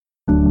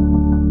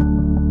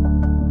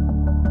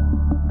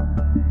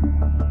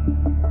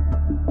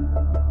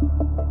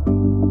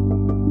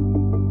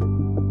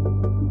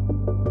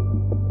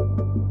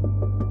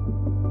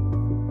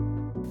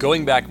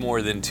Going back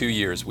more than 2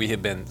 years, we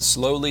have been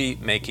slowly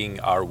making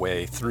our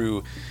way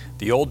through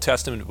the Old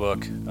Testament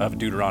book of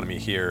Deuteronomy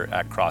here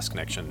at Cross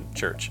Connection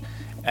Church.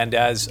 And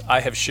as I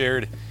have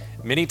shared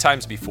many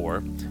times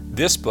before,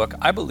 this book,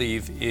 I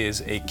believe,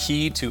 is a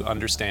key to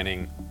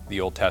understanding the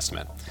Old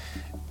Testament.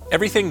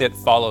 Everything that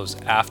follows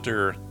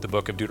after the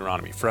book of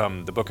Deuteronomy,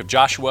 from the book of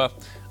Joshua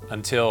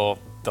until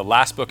the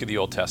last book of the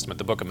Old Testament,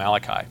 the book of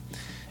Malachi,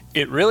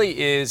 it really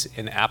is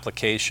an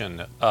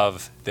application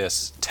of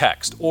this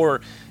text,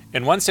 or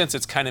in one sense,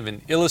 it's kind of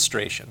an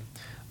illustration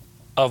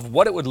of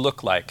what it would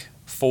look like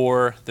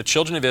for the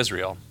children of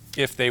Israel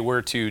if they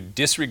were to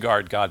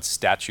disregard God's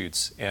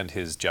statutes and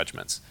his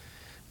judgments.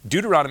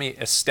 Deuteronomy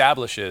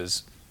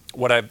establishes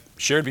what I've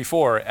shared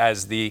before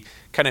as the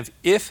kind of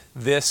if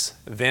this,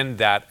 then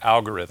that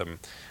algorithm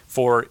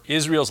for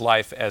Israel's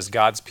life as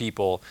God's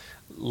people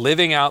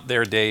living out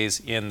their days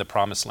in the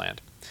Promised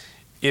Land.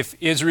 If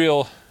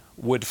Israel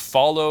would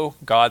follow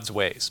God's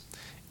ways,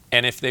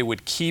 and if they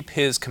would keep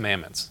his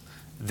commandments,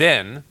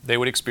 then they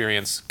would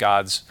experience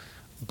God's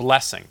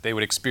blessing. They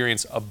would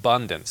experience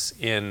abundance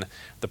in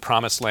the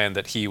Promised Land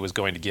that he was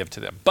going to give to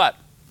them. But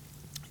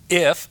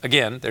if,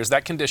 again, there's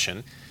that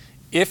condition,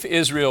 if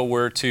Israel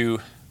were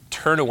to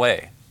turn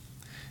away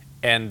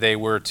and they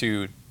were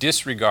to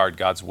disregard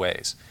God's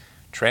ways,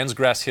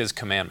 transgress his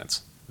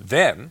commandments,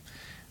 then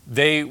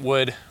they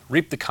would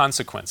reap the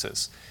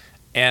consequences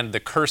and the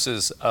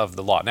curses of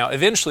the law. Now,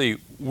 eventually,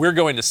 we're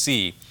going to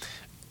see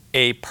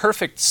a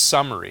perfect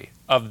summary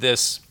of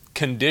this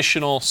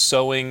conditional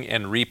sowing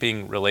and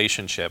reaping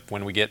relationship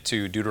when we get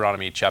to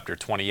Deuteronomy chapter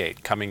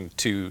 28, coming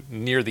to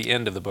near the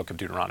end of the book of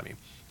Deuteronomy.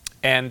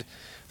 And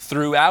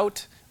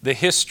throughout the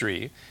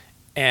history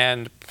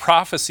and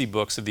prophecy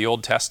books of the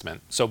Old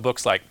Testament, so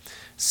books like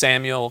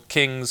Samuel,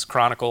 Kings,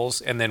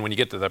 Chronicles, and then when you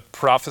get to the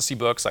prophecy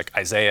books like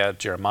Isaiah,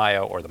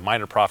 Jeremiah, or the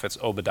minor prophets,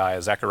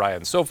 Obadiah, Zechariah,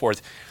 and so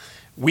forth,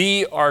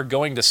 we are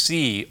going to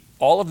see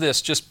all of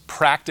this just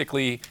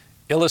practically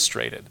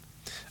illustrated.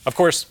 Of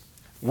course,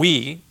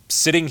 we,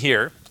 sitting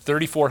here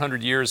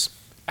 3,400 years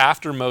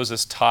after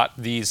Moses taught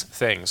these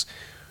things,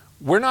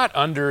 we're not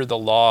under the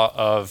law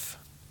of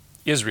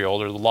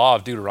Israel or the law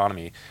of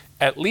Deuteronomy,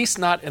 at least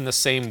not in the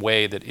same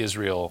way that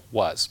Israel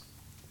was,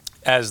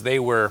 as they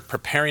were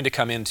preparing to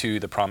come into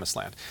the Promised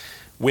Land.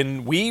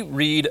 When we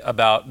read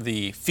about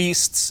the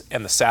feasts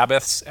and the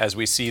Sabbaths, as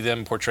we see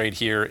them portrayed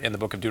here in the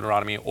book of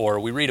Deuteronomy, or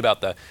we read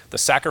about the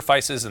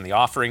sacrifices and the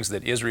offerings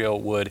that Israel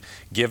would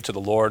give to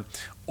the Lord,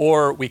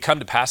 or we come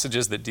to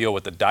passages that deal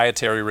with the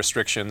dietary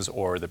restrictions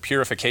or the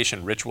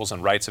purification rituals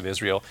and rites of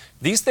Israel,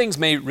 these things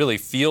may really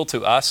feel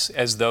to us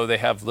as though they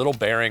have little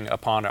bearing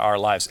upon our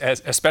lives,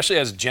 especially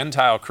as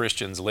Gentile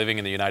Christians living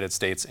in the United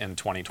States in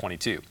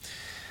 2022.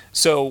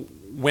 So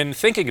when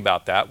thinking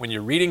about that, when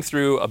you're reading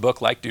through a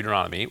book like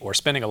Deuteronomy or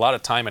spending a lot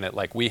of time in it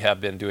like we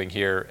have been doing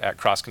here at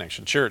Cross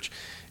Connection Church,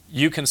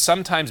 you can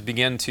sometimes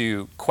begin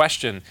to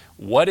question,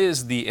 what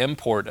is the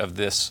import of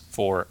this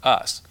for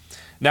us?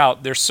 Now,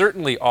 there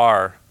certainly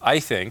are, I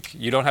think,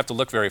 you don't have to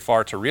look very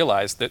far to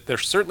realize that there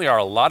certainly are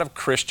a lot of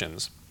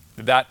Christians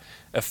that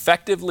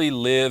effectively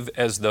live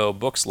as though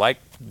books like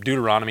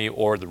Deuteronomy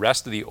or the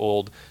rest of the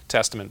Old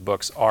Testament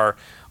books are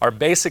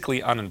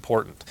basically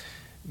unimportant.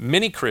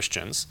 Many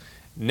Christians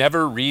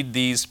never read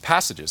these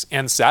passages,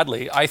 and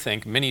sadly, I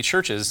think many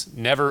churches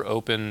never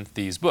open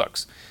these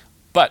books.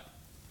 But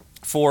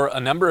for a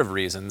number of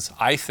reasons,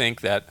 I think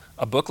that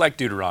a book like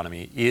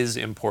Deuteronomy is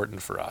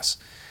important for us.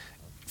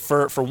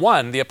 For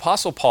one, the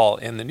Apostle Paul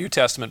in the New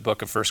Testament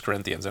book of 1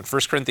 Corinthians, in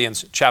 1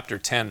 Corinthians chapter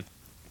 10,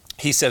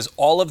 he says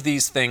all of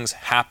these things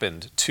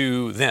happened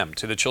to them,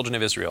 to the children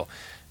of Israel,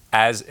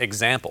 as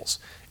examples.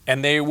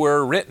 And they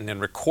were written and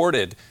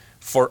recorded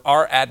for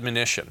our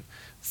admonition,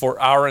 for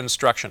our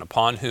instruction,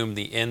 upon whom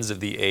the ends of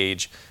the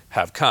age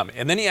have come.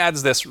 And then he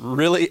adds this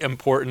really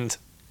important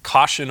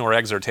caution or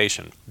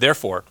exhortation.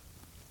 Therefore,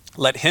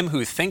 let him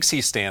who thinks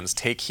he stands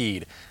take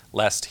heed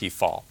lest he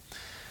fall.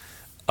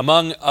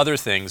 Among other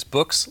things,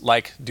 books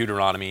like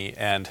Deuteronomy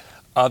and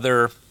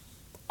other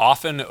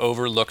often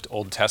overlooked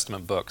Old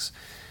Testament books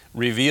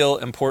reveal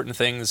important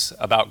things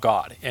about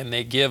God, and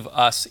they give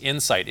us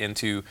insight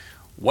into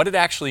what it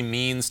actually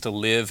means to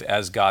live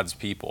as God's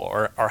people,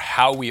 or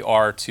how we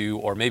are to,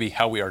 or maybe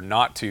how we are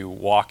not to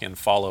walk and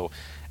follow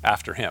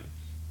after him.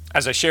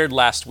 As I shared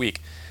last week,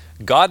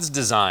 God's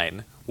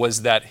design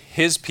was that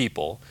his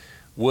people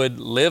would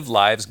live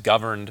lives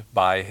governed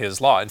by his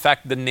law. In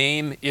fact, the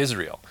name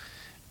Israel,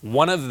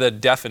 one of the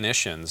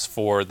definitions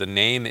for the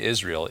name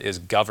Israel is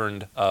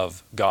governed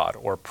of God,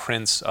 or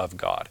prince of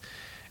God.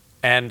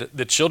 And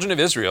the children of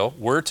Israel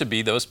were to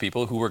be those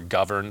people who were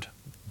governed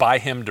by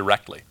him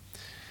directly.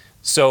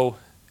 So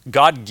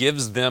God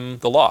gives them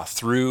the law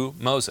through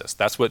Moses.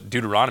 That's what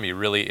Deuteronomy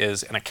really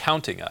is an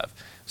accounting of,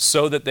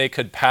 so that they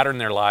could pattern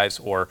their lives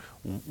or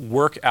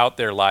work out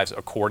their lives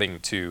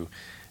according to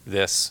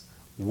this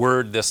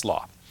word, this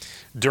law.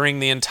 During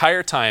the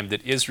entire time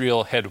that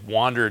Israel had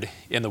wandered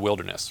in the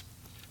wilderness,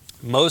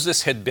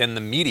 Moses had been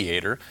the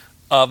mediator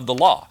of the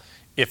law.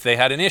 If they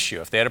had an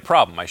issue, if they had a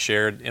problem, I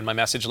shared in my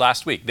message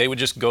last week, they would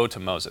just go to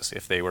Moses.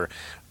 If they were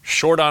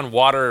short on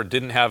water or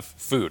didn't have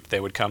food, they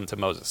would come to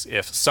Moses.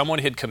 If someone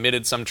had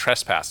committed some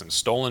trespass and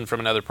stolen from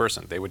another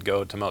person, they would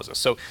go to Moses.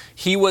 So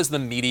he was the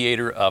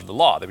mediator of the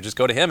law. They would just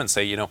go to him and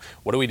say,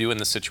 what do we do in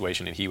this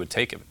situation? And he would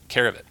take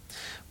care of it.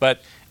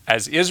 But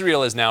as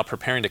Israel is now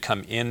preparing to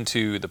come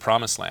into the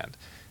promised land,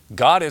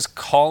 God is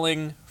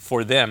calling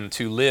for them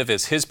to live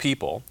as his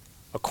people,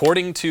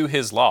 according to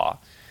his law,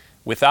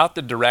 without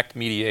the direct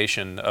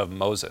mediation of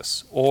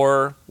Moses,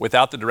 or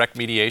without the direct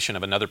mediation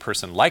of another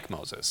person like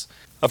Moses.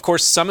 Of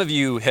course, some of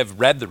you have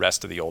read the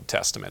rest of the Old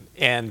Testament,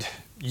 and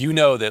you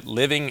know that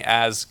living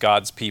as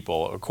God's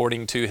people,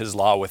 according to his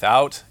law,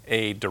 without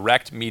a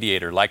direct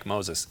mediator like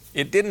Moses,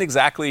 it didn't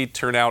exactly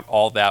turn out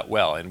all that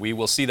well, and we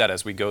will see that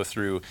as we go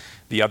through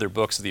the other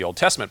books of the Old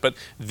Testament. But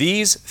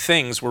these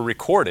things were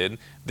recorded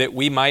that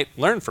we might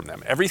learn from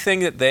them.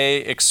 Everything that they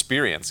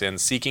experience in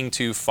seeking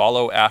to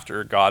follow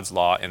after God's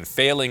law and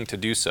failing to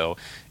do so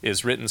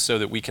is written so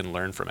that we can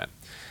learn from it.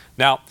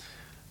 Now,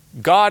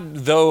 God,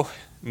 though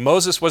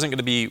Moses wasn't going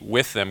to be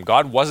with them,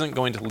 God wasn't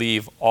going to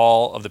leave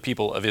all of the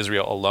people of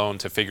Israel alone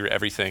to figure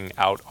everything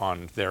out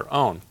on their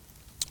own.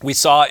 We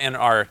saw in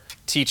our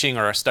teaching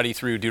or our study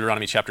through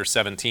Deuteronomy chapter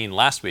 17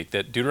 last week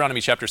that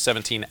Deuteronomy chapter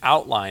 17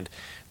 outlined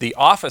the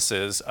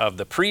offices of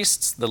the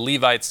priests, the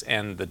Levites,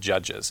 and the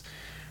judges.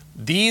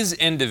 These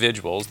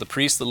individuals, the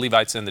priests, the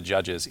Levites, and the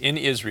judges in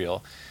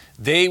Israel,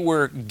 they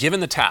were given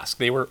the task.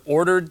 They were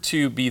ordered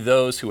to be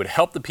those who would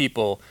help the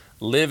people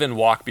live and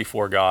walk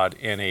before God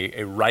in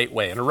a right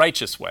way, in a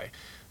righteous way.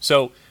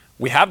 So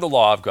we have the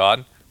law of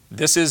God.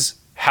 This is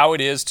how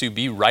it is to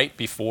be right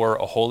before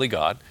a holy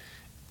God.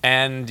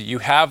 And you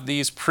have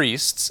these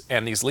priests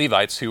and these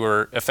Levites who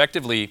are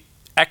effectively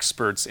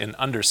experts in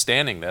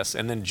understanding this,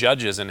 and then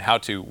judges in how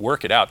to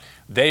work it out.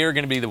 They are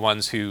going to be the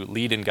ones who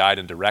lead and guide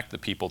and direct the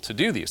people to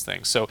do these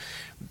things. So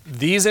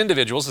these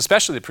individuals,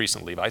 especially the priests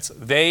and Levites,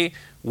 they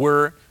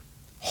were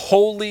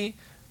wholly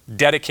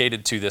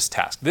dedicated to this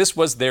task. This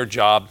was their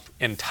job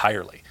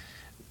entirely.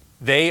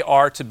 They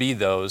are to be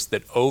those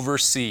that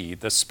oversee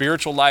the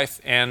spiritual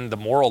life and the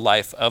moral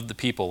life of the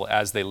people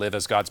as they live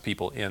as God's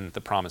people in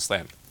the promised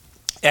land.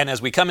 And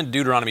as we come into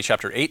Deuteronomy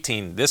chapter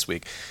 18 this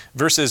week,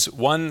 verses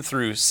 1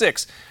 through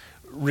 6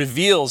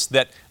 reveals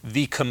that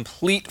the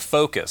complete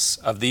focus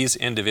of these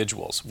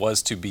individuals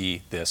was to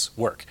be this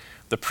work.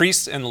 The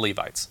priests and the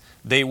Levites,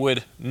 they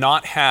would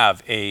not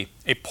have a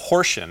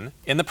portion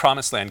in the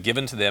promised land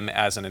given to them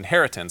as an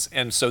inheritance,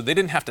 and so they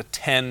didn't have to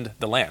tend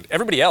the land.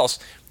 Everybody else,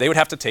 they would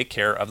have to take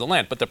care of the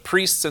land. But the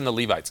priests and the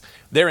Levites,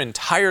 their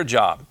entire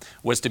job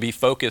was to be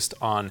focused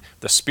on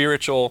the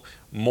spiritual,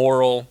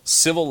 moral,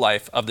 civil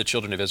life of the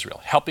children of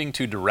Israel, helping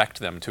to direct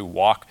them to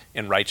walk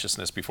in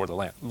righteousness before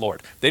the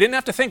Lord. They didn't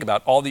have to think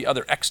about all the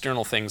other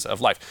external things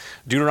of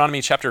life.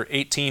 Deuteronomy chapter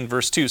 18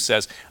 verse 2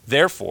 says,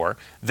 "Therefore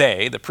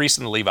they, the priests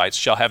and the Levites,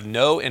 shall have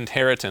no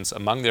inheritance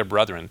among their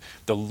brethren.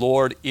 The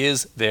Lord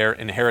is their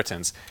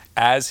inheritance,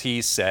 as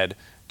he said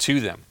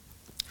to them."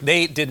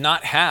 They did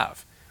not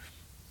have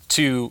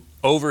to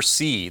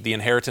oversee the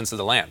inheritance of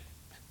the land.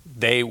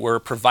 They were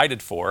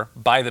provided for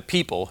by the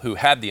people who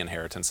had the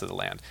inheritance of the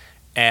land.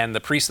 And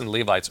the priests and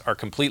Levites are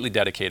completely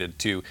dedicated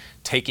to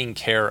taking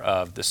care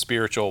of the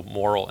spiritual,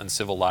 moral, and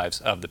civil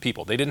lives of the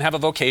people. They didn't have a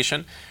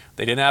vocation.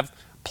 They didn't have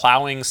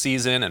plowing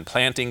season and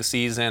planting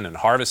season and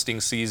harvesting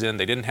season.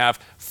 They didn't have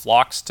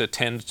flocks to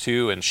tend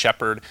to and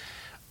shepherd.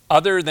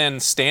 Other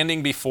than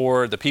standing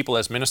before the people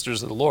as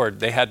ministers of the Lord,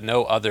 they had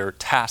no other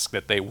task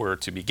that they were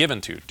to be given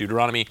to.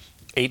 Deuteronomy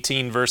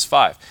 18 verse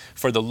 5,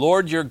 "For the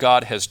Lord your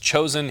God has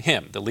chosen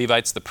him," the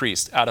Levites, the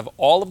priests, "out of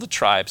all of the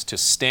tribes to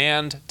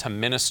stand to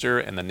minister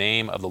in the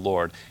name of the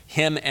Lord,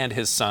 him and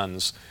his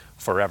sons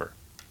forever."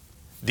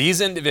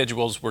 These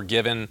individuals were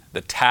given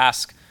the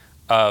task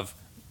of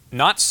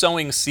not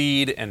sowing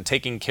seed and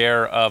taking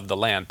care of the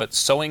land, but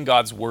sowing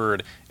God's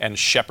word and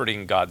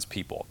shepherding God's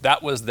people.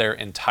 That was their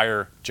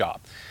entire job,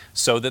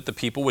 so that the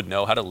people would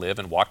know how to live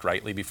and walk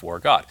rightly before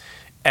God.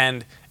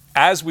 And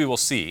as we will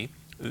see,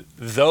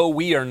 though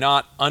we are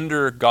not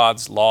under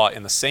God's law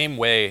in the same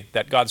way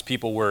that God's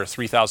people were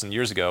 3,000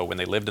 years ago when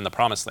they lived in the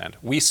promised land,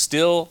 we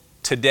still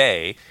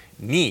today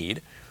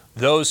need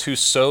those who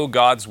sow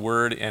God's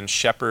word and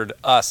shepherd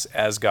us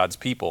as God's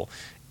people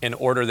in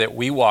order that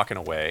we walk in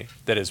a way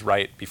that is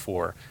right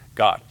before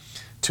God.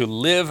 To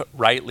live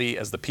rightly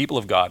as the people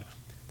of God,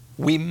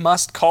 we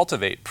must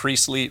cultivate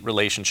priestly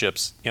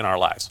relationships in our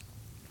lives.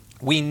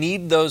 We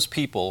need those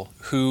people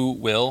who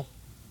will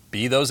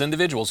be those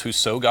individuals who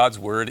sow God's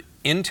word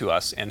into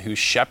us and who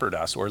shepherd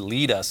us or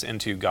lead us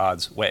into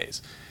God's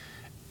ways.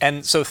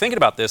 And so thinking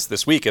about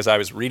this week, as I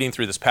was reading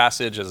through this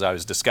passage, as I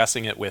was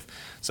discussing it with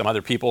some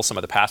other people, some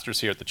of the pastors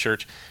here at the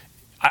church,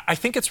 I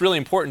think it's really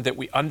important that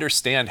we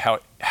understand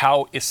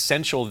how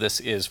essential this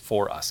is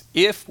for us.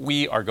 If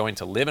we are going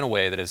to live in a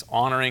way that is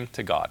honoring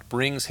to God,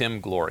 brings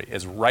him glory,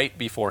 is right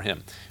before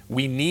him,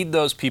 we need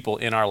those people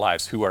in our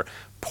lives who are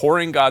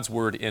pouring God's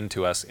word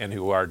into us and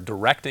who are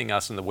directing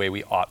us in the way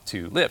we ought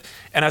to live.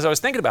 And as I was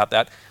thinking about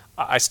that,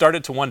 I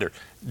started to wonder,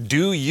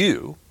 do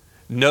you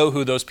know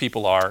who those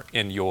people are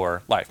in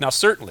your life? Now,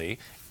 certainly,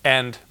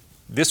 and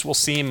this will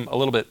seem a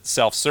little bit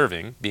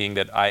self-serving, being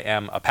that I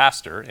am a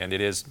pastor and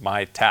it is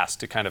my task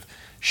to kind of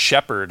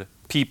shepherd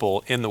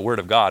people in the Word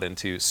of God and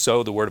to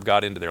sow the Word of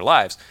God into their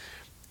lives.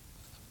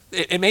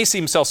 It may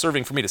seem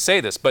self-serving for me to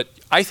say this, but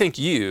I think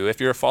you,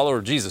 if you're a follower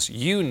of Jesus,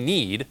 you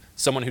need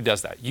someone who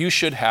does that. You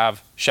should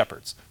have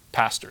shepherds,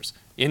 pastors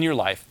in your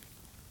life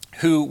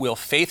who will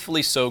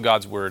faithfully sow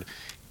God's Word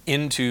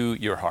into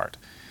your heart.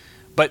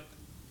 But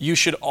you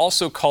should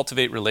also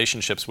cultivate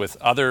relationships with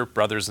other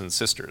brothers and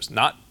sisters,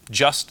 not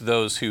just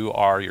those who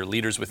are your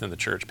leaders within the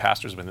church,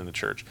 pastors within the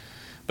church,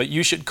 but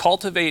you should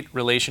cultivate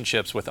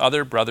relationships with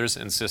other brothers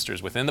and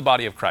sisters within the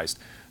body of Christ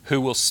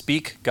who will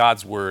speak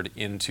God's Word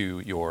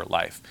into your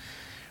life.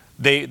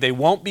 They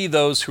won't be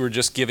those who are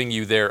just giving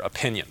you their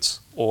opinions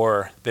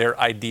or their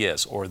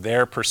ideas or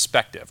their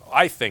perspective.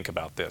 I think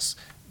about this.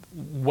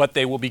 What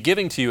they will be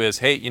giving to you is,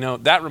 hey,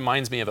 that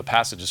reminds me of a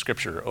passage of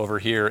Scripture over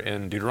here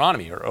in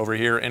Deuteronomy or over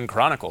here in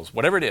Chronicles,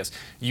 whatever it is.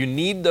 You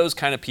need those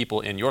kind of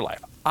people in your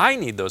life. I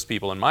need those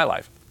people in my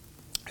life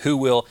who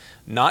will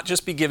not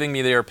just be giving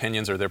me their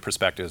opinions or their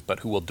perspectives, but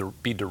who will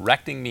be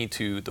directing me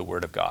to the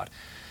Word of God.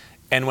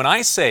 And when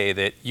I say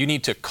that you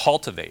need to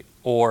cultivate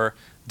or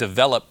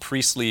develop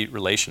priestly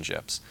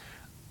relationships,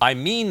 I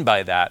mean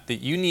by that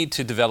you need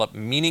to develop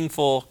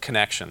meaningful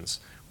connections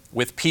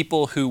with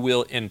people who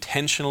will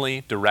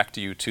intentionally direct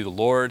you to the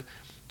Lord,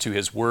 to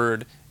His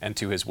Word, and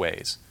to His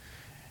ways.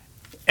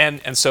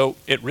 And so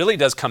it really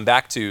does come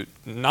back to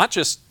not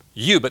just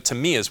you, but to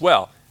me as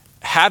well.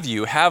 Have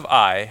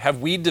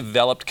we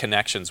developed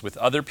connections with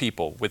other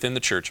people within the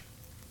church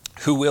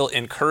who will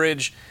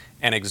encourage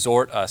and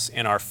exhort us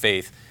in our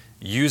faith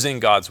using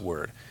God's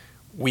Word?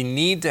 We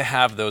need to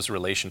have those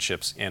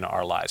relationships in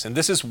our lives. And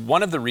this is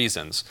one of the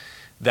reasons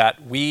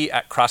that we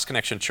at Cross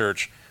Connection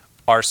Church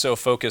are so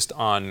focused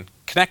on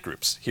connect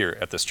groups here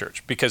at this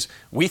church, because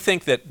we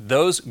think that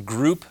those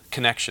group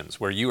connections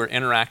where you are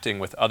interacting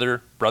with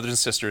other brothers and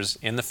sisters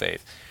in the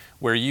faith,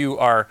 where you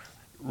are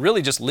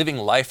really just living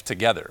life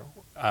together,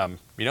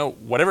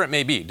 whatever it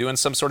may be, doing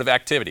some sort of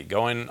activity,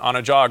 going on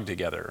a jog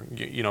together,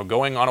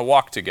 going on a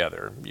walk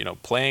together,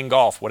 playing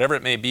golf, whatever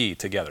it may be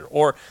together,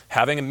 or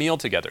having a meal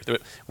together.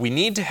 We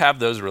need to have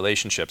those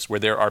relationships where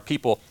there are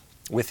people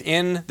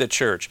within the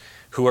church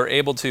who are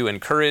able to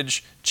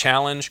encourage,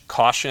 challenge,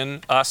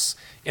 caution us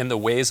in the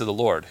ways of the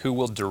Lord, who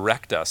will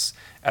direct us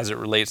as it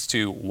relates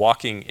to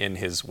walking in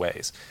His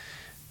ways.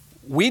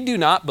 We do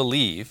not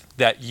believe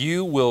that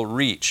you will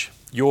reach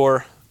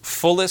your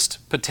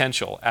fullest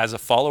potential as a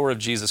follower of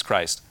Jesus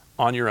Christ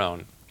on your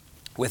own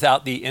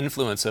without the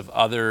influence of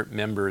other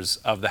members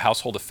of the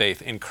household of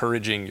faith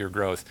encouraging your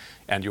growth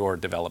and your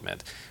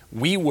development.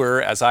 We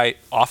were, as I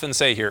often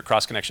say here at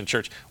Cross Connection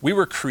Church, we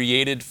were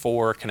created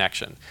for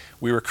connection.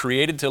 We were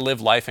created to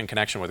live life in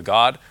connection with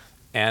God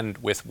and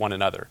with one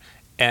another.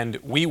 And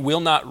we will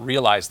not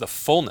realize the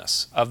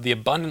fullness of the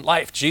abundant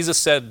life. Jesus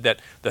said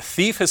that the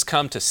thief has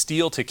come to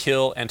steal, to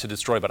kill, and to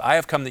destroy, but I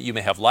have come that you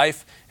may have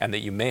life and that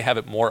you may have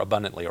it more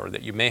abundantly, or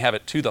that you may have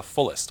it to the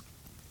fullest.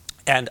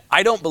 And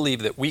I don't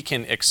believe that we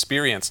can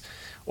experience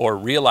or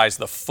realize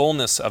the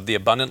fullness of the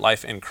abundant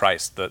life in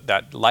Christ,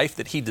 that life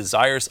that He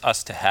desires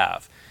us to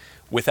have,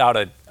 without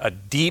a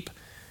deep,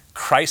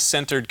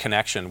 Christ-centered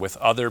connection with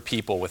other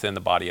people within the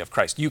body of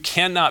Christ. You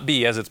cannot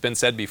be, as it's been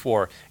said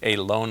before, a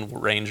Lone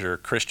Ranger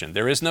Christian.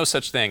 There is no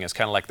such thing as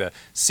kind of like the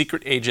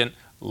secret agent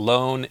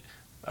Lone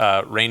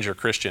Ranger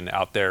Christian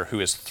out there who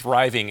is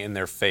thriving in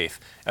their faith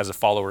as a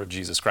follower of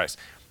Jesus Christ.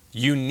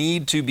 You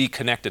need to be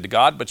connected to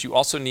God, but you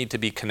also need to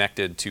be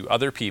connected to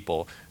other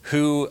people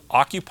who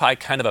occupy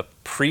kind of a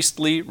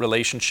priestly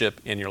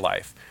relationship in your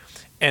life.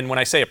 And when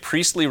I say a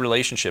priestly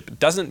relationship, it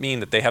doesn't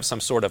mean that they have some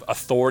sort of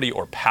authority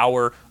or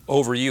power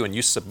over you and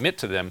you submit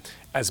to them,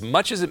 as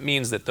much as it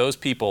means that those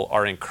people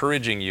are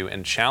encouraging you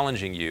and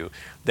challenging you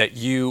that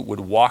you would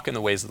walk in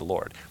the ways of the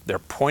Lord. They're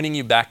pointing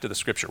you back to the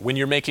Scripture. When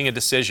you're making a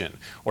decision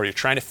or you're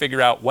trying to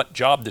figure out what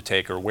job to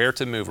take or where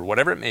to move or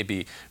whatever it may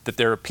be, that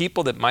there are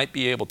people that might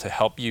be able to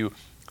help you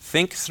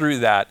think through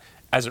that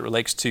as it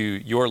relates to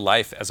your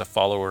life as a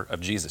follower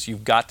of Jesus.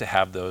 You've got to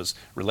have those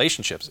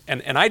relationships.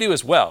 And I do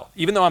as well.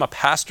 Even though I'm a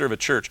pastor of a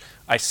church,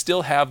 I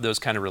still have those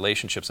kind of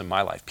relationships in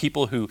my life.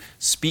 People who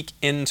speak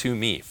into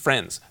me,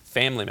 friends,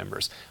 family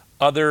members,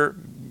 other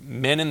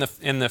men in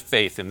the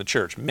faith, in the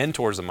church,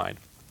 mentors of mine,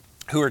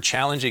 who are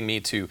challenging me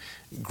to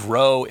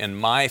grow in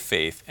my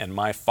faith and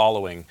my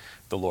following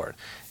the Lord.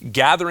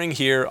 Gathering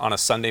here on a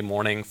Sunday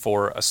morning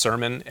for a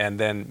sermon and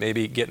then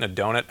maybe getting a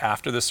donut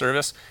after the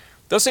service,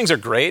 those things are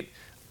great.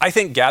 I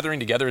think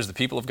gathering together as the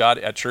people of God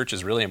at church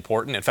is really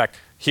important. In fact,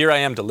 here I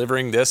am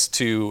delivering this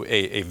to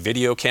a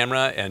video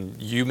camera,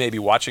 and you may be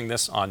watching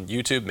this on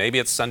YouTube. Maybe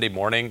it's Sunday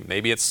morning.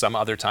 Maybe it's some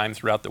other time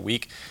throughout the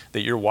week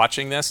that you're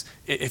watching this.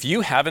 If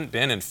you haven't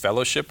been in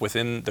fellowship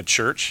within the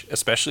church,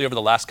 especially over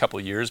the last couple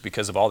of years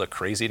because of all the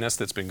craziness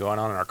that's been going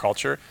on in our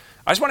culture,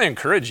 I just want to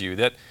encourage you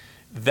that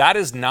that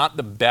is not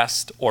the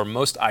best or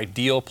most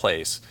ideal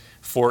place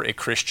for a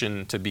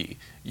Christian to be.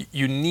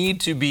 You need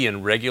to be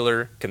in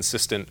regular,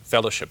 consistent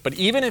fellowship. But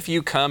even if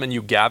you come and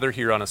you gather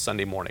here on a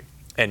Sunday morning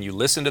and you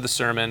listen to the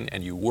sermon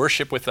and you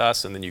worship with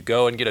us and then you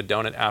go and get a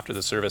donut after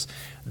the service,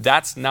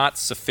 that's not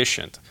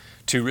sufficient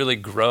to really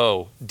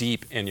grow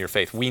deep in your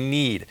faith. We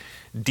need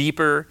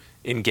deeper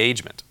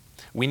engagement.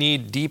 We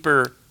need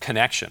deeper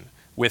connection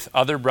with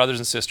other brothers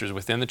and sisters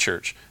within the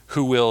church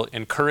who will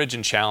encourage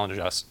and challenge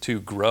us to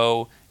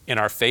grow in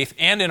our faith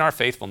and in our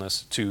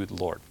faithfulness to the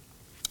Lord.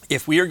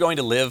 If we are going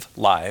to live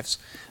lives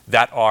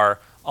that are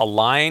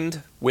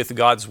aligned with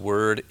God's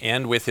word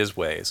and with his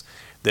ways,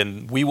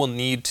 then we will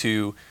need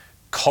to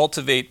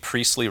cultivate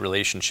priestly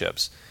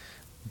relationships.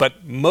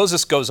 But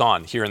Moses goes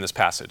on here in this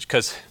passage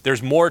because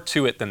there's more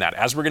to it than that.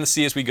 As we're going to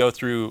see as we go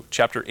through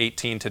chapter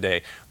 18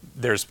 today,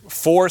 there's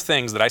 4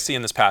 things that I see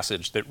in this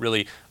passage that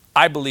really,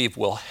 I believe,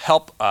 will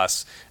help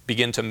us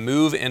begin to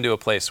move into a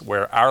place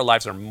where our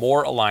lives are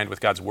more aligned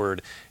with God's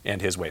word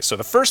and his ways. So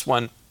the first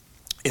one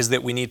is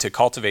that we need to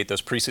cultivate those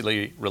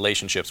priestly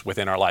relationships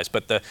within our lives.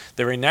 But the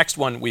very next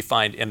one we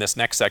find in this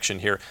next section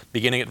here,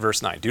 beginning at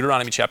verse 9.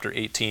 Deuteronomy chapter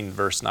 18,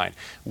 verse 9.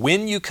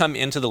 When you come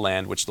into the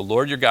land which the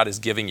Lord your God is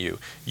giving you,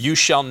 you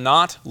shall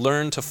not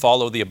learn to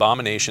follow the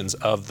abominations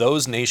of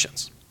those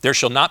nations. There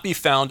shall not be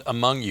found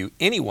among you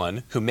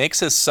anyone who makes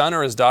his son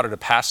or his daughter to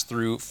pass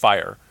through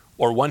fire,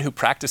 or one who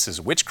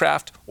practices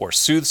witchcraft, or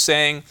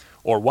soothsaying,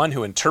 or one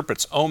who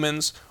interprets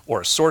omens,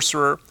 or a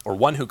sorcerer, or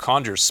one who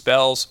conjures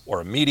spells, or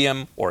a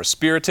medium, or a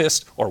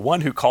spiritist, or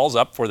one who calls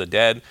up for the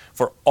dead.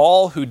 For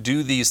all who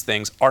do these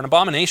things are an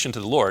abomination to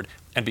the Lord,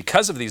 and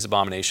because of these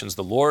abominations,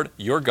 the Lord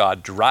your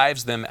God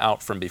drives them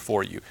out from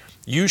before you.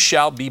 You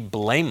shall be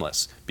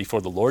blameless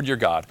before the Lord your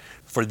God,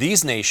 for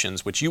these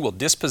nations which you will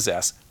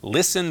dispossess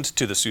listened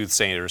to the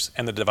soothsayers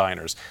and the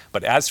diviners.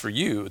 But as for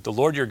you, the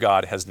Lord your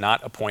God has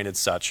not appointed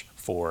such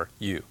for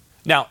you.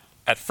 Now,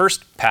 at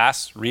first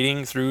pass,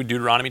 reading through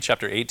Deuteronomy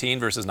chapter 18,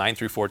 verses 9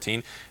 through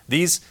 14,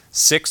 these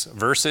 6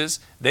 verses,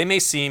 they may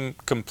seem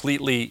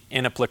completely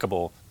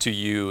inapplicable to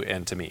you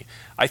and to me.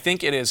 I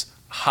think it is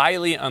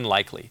highly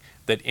unlikely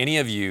that any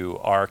of you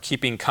are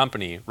keeping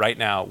company right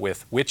now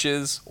with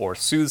witches or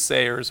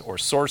soothsayers or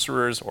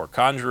sorcerers or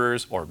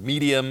conjurers or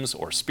mediums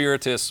or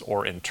spiritists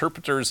or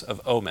interpreters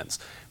of omens.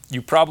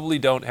 You probably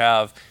don't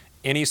have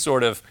any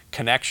sort of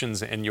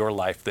connections in your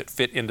life that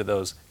fit into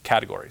those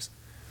categories.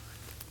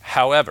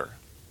 However,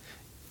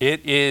 it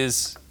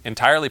is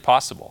entirely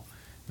possible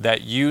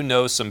that you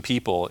know some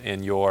people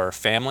in your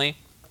family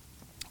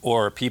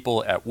or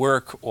people at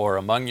work or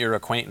among your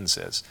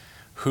acquaintances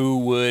who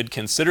would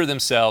consider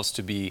themselves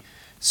to be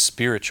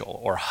spiritual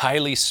or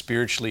highly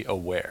spiritually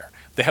aware.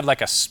 They have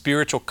like a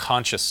spiritual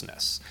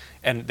consciousness,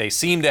 and they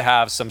seem to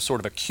have some sort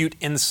of acute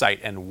insight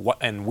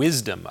and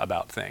wisdom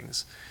about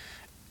things.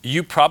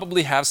 You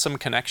probably have some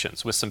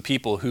connections with some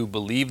people who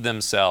believe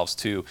themselves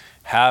to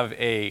have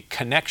a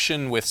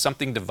connection with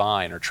something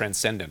divine or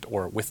transcendent,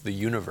 or with the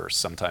universe,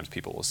 sometimes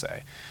people will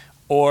say.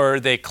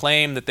 Or they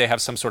claim that they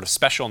have some sort of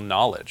special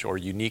knowledge or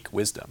unique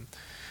wisdom.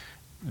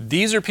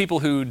 These are people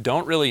who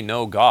don't really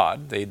know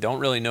God, they don't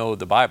really know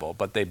the Bible,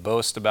 but they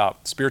boast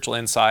about spiritual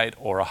insight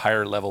or a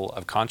higher level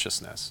of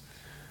consciousness.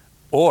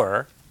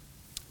 Or,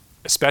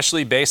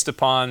 especially based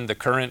upon the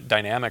current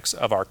dynamics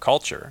of our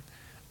culture,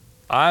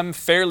 I'm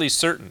fairly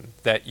certain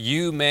that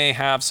you may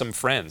have some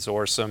friends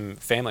or some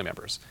family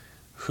members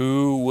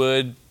who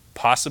would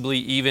possibly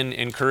even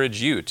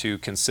encourage you to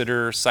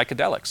consider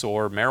psychedelics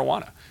or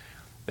marijuana.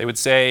 They would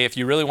say, if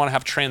you really want to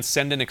have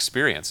transcendent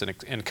experience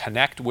and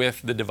connect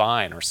with the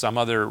divine or some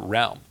other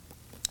realm,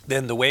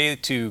 then the way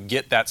to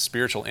get that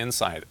spiritual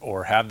insight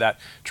or have that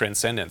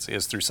transcendence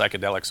is through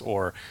psychedelics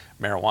or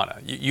marijuana.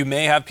 You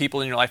may have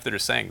people in your life that are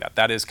saying that.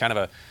 That is kind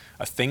of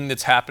a thing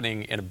that's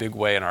happening in a big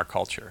way in our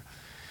culture.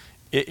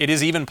 It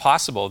is even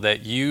possible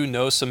that you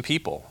know some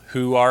people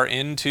who are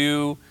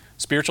into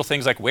spiritual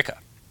things like Wicca,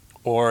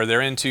 or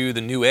they're into the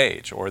New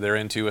Age, or they're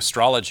into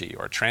astrology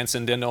or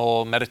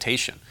transcendental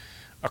meditation,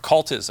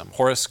 occultism,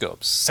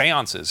 horoscopes,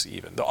 seances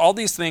even. All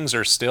these things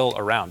are still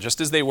around, just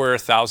as they were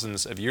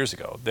thousands of years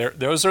ago.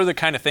 Those are the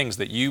kind of things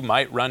that you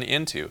might run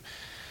into.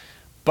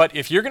 But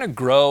if you're going to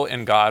grow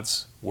in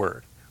God's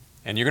word,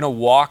 and you're going to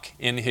walk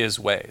in his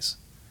ways,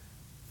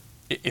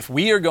 if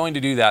we are going to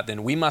do that,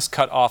 then we must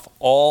cut off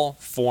all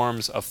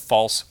forms of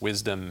false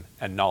wisdom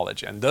and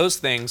knowledge. And those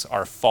things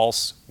are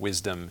false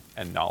wisdom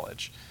and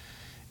knowledge.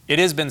 It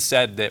has been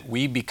said that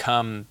we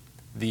become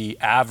the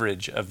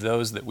average of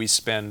those that we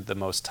spend the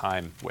most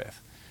time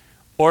with.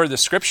 Or the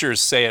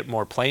scriptures say it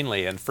more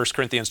plainly. In 1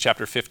 Corinthians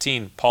chapter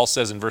 15, Paul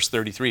says in verse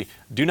 33,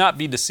 "Do not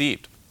be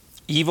deceived.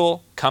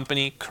 Evil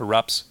company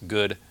corrupts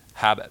good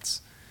habits."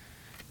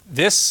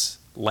 This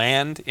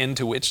land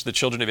into which the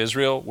children of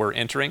Israel were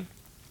entering,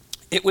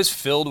 it was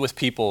filled with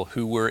people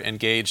who were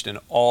engaged in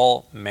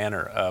all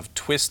manner of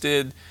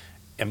twisted,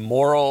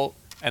 immoral,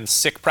 and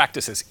sick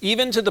practices,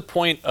 even to the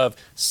point of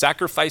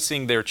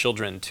sacrificing their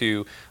children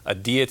to a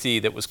deity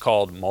that was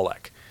called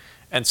Molech.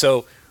 And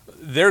so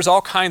there's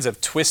all kinds of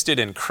twisted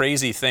and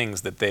crazy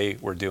things that they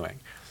were doing.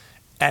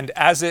 And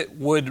as it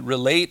would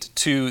relate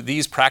to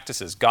these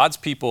practices, God's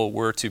people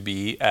were to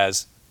be,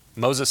 as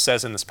Moses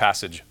says in this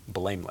passage,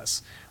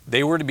 blameless.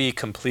 They were to be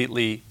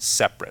completely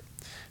separate.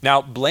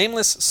 Now,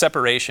 blameless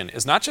separation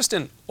is not just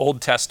an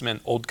Old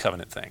Testament, Old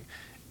Covenant thing.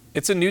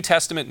 It's a New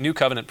Testament, New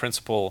Covenant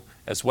principle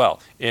as well.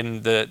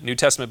 In the New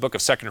Testament book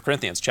of 2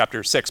 Corinthians,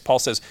 chapter 6, Paul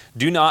says,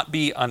 "Do not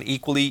be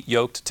unequally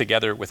yoked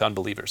together with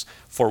unbelievers.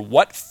 For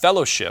what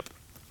fellowship,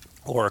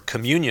 or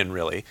communion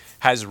really,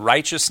 has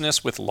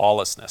righteousness with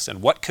lawlessness?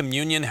 And what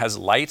communion has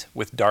light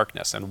with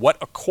darkness? And what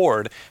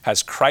accord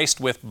has Christ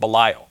with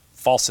Belial,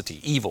 falsity,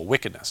 evil,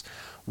 wickedness?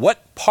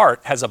 What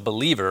part has a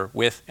believer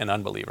with an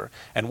unbeliever?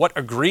 And what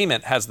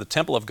agreement has the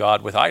temple of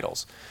God with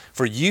idols?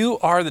 For you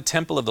are the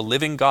temple of the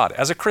living God."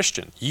 As a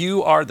Christian,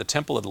 you are the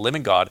temple of the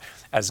living God.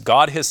 As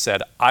God has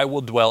said, "I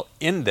will dwell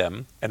in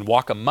them and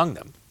walk among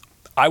them.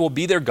 I will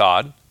be their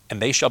God, and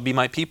they shall be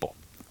my people."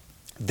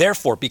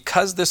 Therefore,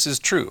 because this is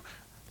true,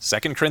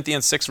 2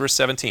 Corinthians 6, verse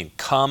 17,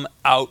 "Come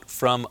out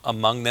from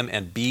among them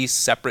and be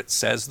separate,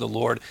 says the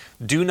Lord.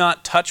 Do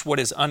not touch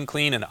what is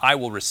unclean, and I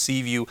will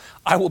receive you.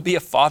 I will be a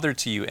father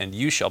to you, and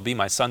you shall be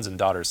my sons and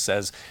daughters,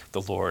 says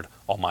the Lord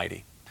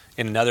Almighty."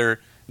 In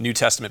another New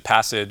Testament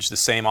passage, the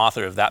same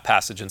author of that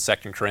passage in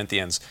 2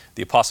 Corinthians,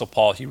 the Apostle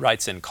Paul, he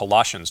writes in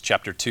Colossians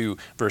chapter 2,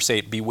 verse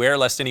 8, "Beware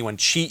lest anyone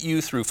cheat you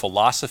through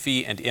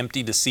philosophy and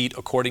empty deceit,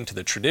 according to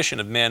the tradition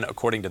of men,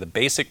 according to the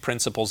basic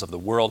principles of the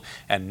world,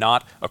 and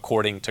not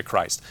according to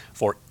Christ.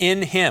 For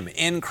in him,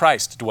 in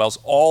Christ, dwells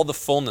all the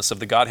fullness of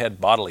the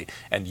Godhead bodily,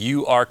 and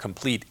you are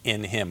complete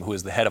in him, who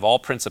is the head of all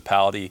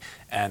principality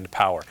and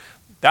power."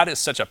 That is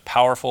such a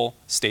powerful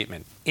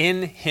statement.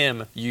 In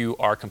him you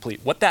are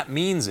complete. What that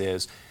means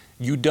is,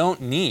 you don't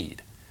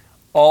need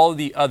all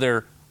the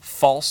other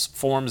false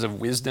forms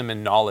of wisdom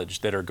and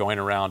knowledge that are going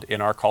around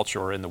in our culture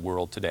or in the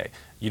world today.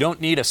 You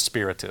don't need a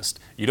spiritist.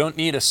 You don't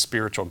need a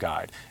spiritual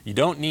guide. You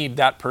don't need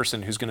that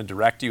person who's going to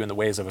direct you in the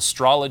ways of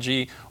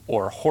astrology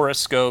or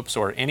horoscopes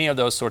or any of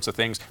those sorts of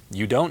things.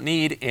 You don't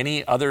need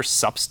any other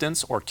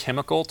substance or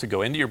chemical to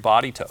go into your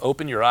body to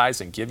open your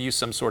eyes and give you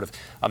some sort of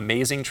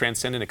amazing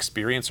transcendent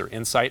experience or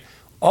insight.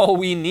 All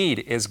we need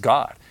is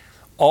God.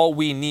 All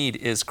we need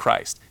is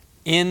Christ.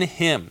 In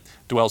him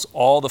dwells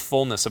all the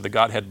fullness of the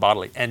Godhead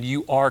bodily, and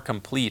you are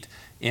complete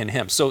in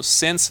him. So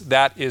since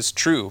that is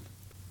true,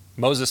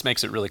 Moses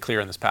makes it really clear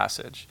in this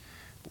passage.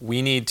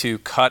 We need to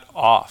cut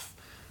off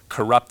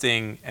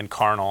corrupting and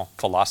carnal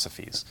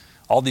philosophies,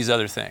 all these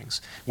other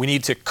things. We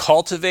need to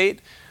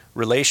cultivate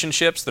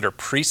relationships that are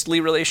priestly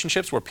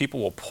relationships where people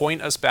will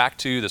point us back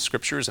to the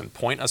scriptures and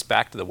point us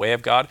back to the way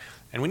of God.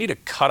 And we need to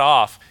cut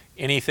off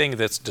anything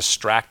that's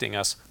distracting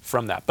us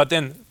from that. But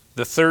then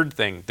the third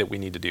thing that we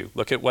need to do,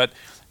 look at what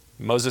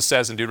Moses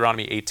says in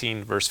Deuteronomy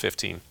 18, verse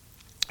 15.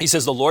 He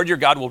says, "The Lord your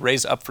God will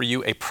raise up for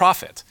you a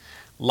prophet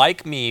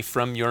like me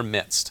from your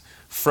midst,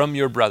 from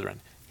your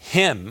brethren.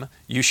 Him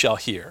you shall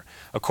hear,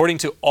 according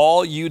to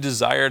all you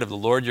desired of the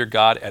Lord your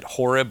God at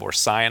Horeb or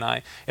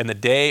Sinai, in the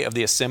day of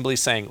the assembly,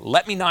 saying,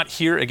 Let me not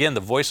hear again the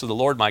voice of the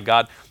Lord my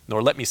God,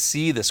 nor let me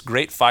see this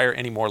great fire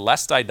any more,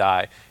 lest I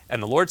die.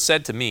 And the Lord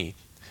said to me,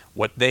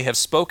 What they have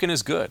spoken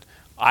is good.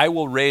 I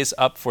will raise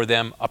up for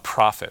them a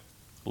prophet,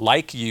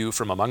 like you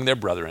from among their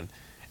brethren,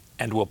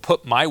 and will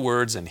put my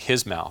words in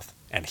his mouth,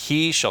 and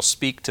he shall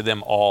speak to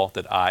them all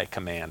that I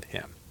command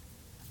him."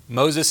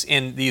 Moses,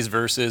 in these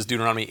verses,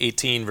 Deuteronomy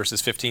 18, verses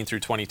 15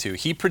 through 22,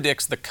 he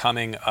predicts the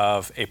coming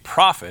of a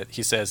prophet,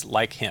 he says,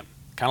 like him,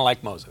 kind of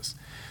like Moses,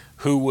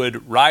 who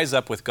would rise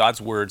up with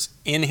God's words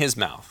in his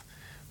mouth,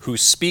 who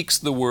speaks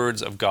the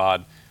words of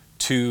God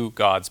to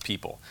God's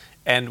people.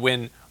 And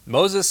when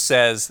Moses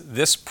says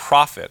this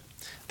prophet,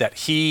 that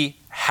he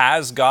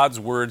has God's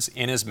words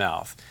in his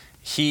mouth,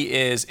 he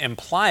is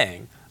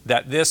implying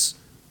that this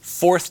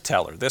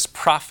forth-teller, this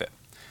prophet,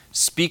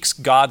 speaks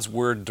God's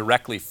word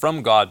directly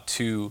from God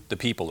to the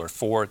people or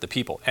for the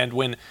people. And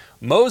when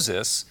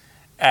Moses,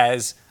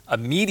 as a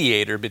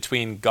mediator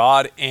between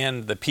God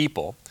and the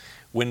people,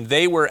 when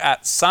they were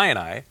at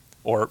Sinai,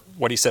 or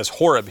what he says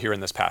Horeb here in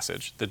this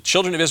passage, the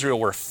children of Israel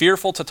were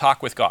fearful to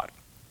talk with God.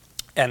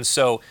 And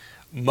so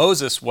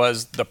Moses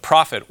was the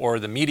prophet or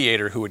the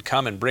mediator who would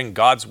come and bring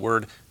God's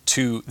word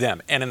to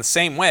them. And in the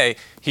same way,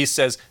 he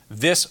says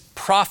this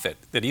prophet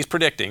that he's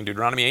predicting,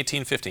 Deuteronomy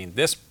 18:15,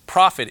 this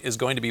prophet is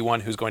going to be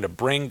one who's going to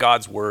bring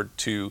God's word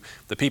to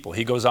the people.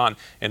 He goes on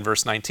in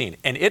verse 19,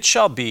 "And it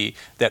shall be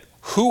that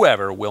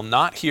whoever will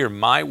not hear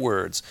my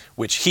words,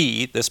 which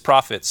he, this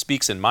prophet,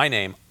 speaks in my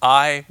name,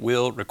 I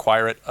will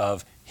require it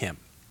of him."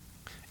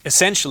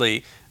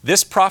 Essentially,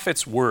 this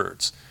prophet's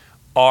words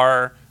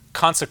are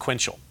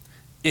consequential.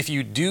 If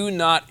you do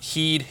not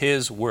heed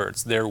his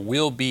words, there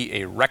will be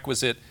a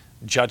requisite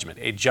judgment,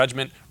 a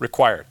judgment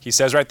required. He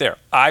says right there,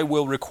 I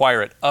will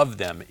require it of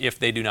them if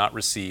they do not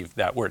receive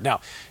that word.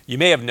 Now, you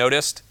may have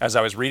noticed as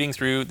I was reading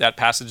through that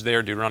passage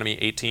there, Deuteronomy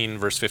 18,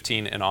 verse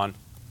 15 and on,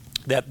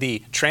 that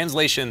the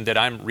translation that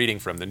I'm reading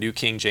from, the New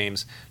King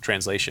James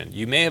translation,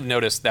 you may have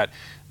noticed that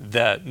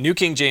the New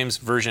King James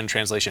Version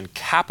translation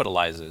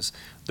capitalizes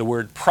the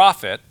word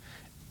prophet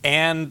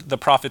and the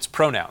prophet's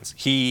pronouns,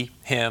 he,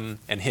 him,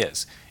 and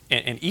his.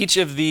 And each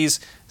of these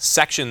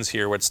sections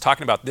here, where it's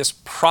talking about this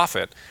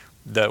prophet,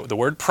 the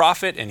word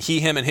prophet and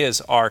he, him, and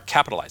his are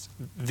capitalized.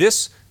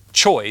 This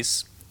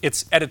choice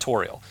it's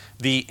editorial.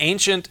 The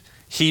ancient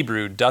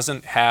Hebrew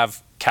doesn't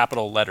have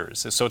capital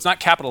letters, so it's not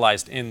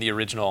capitalized in the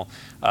original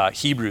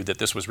Hebrew that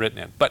this was written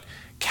in. But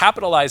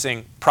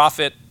capitalizing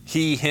prophet,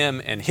 he,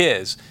 him, and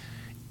his,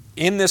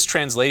 in this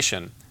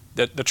translation,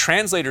 the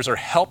translators are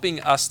helping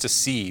us to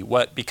see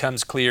what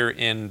becomes clear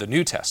in the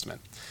New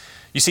Testament.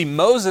 You see,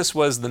 Moses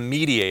was the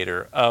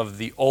mediator of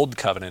the Old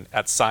Covenant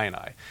at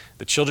Sinai.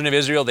 The children of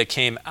Israel, they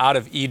came out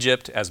of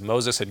Egypt as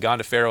Moses had gone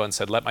to Pharaoh and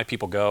said, let my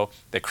people go.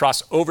 They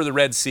cross over the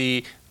Red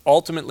Sea.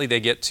 Ultimately, they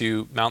get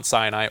to Mount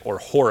Sinai, or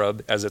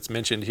Horeb, as it's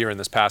mentioned here in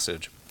this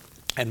passage.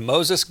 And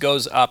Moses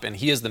goes up, and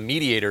he is the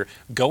mediator,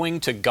 going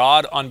to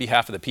God on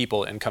behalf of the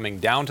people and coming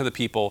down to the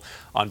people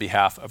on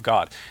behalf of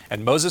God.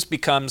 And Moses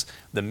becomes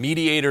the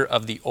mediator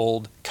of the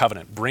Old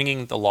Covenant,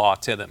 bringing the law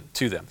to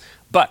them.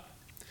 But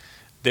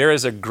there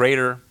is a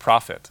greater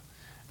prophet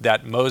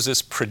that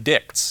Moses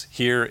predicts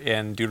here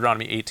in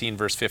Deuteronomy 18,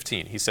 verse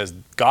 15. He says,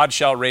 God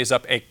shall raise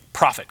up a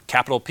prophet,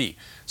 capital P.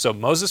 So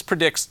Moses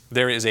predicts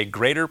there is a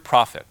greater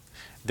prophet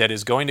that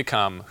is going to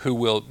come who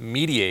will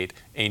mediate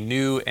a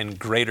new and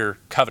greater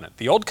covenant.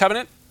 The old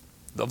covenant,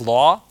 the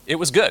law, it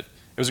was good.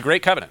 It was a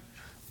great covenant.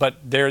 But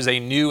there's a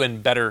new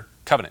and better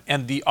covenant.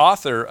 And the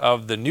author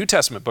of the New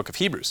Testament book of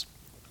Hebrews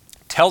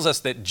tells us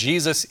that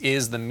Jesus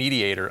is the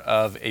mediator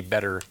of a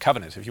better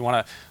covenant. If you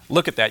want to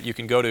look at that, you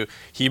can go to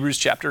Hebrews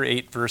chapter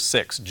 8, verse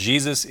 6.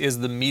 Jesus is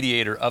the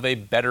mediator of a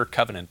better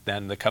covenant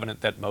than the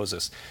covenant that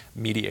Moses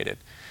mediated.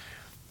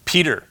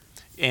 Peter,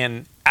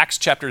 in Acts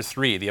chapter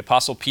 3, the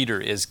Apostle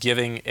Peter is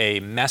giving a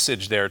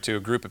message there to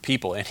a group of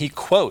people, and he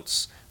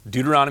quotes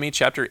Deuteronomy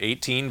chapter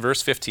 18,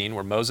 verse 15,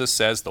 where Moses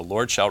says, the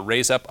Lord shall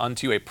raise up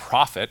unto a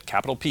prophet,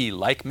 capital P,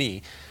 like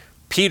me.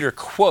 Peter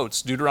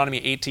quotes Deuteronomy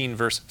 18,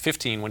 verse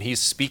 15, when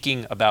he's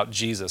speaking about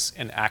Jesus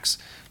in Acts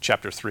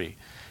chapter 3.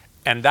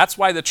 And that's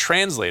why the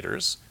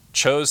translators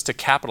chose to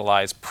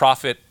capitalize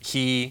prophet,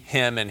 he,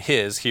 him, and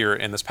his here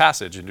in this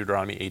passage in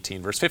Deuteronomy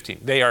 18, verse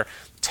 15. They are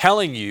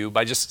telling you,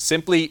 by just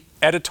simply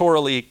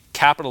editorially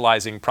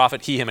capitalizing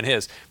prophet, he, him, and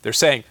his, they're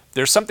saying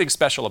there's something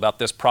special about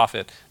this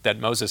prophet that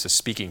Moses is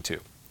speaking to.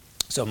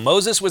 So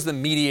Moses was the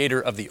mediator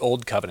of the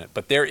old covenant,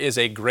 but there is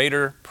a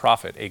greater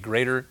prophet, a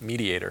greater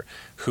mediator,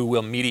 who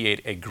will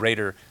mediate a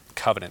greater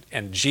covenant.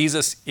 And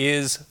Jesus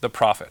is the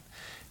prophet.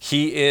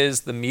 He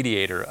is the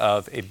mediator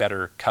of a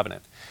better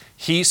covenant.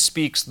 He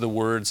speaks the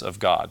words of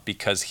God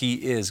because he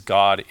is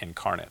God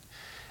incarnate.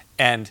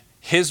 And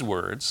his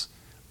words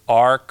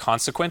are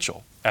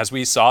consequential, as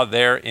we saw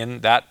there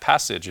in that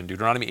passage in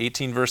Deuteronomy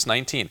 18, verse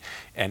 19.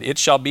 And it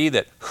shall be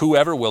that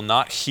whoever will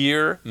not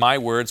hear my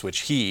words,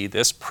 which he,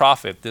 this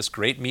prophet, this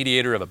great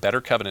mediator of a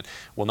better covenant,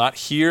 will not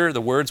hear the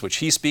words which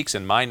he speaks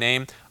in my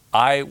name,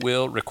 I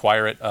will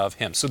require it of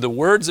him. So the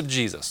words of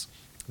Jesus,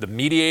 the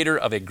mediator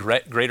of a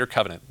greater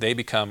covenant, they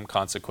become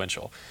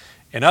consequential.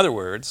 In other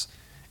words,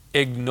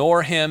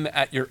 ignore him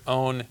at your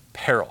own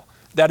peril.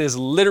 That is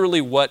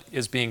literally what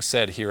is being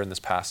said here in this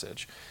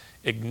passage.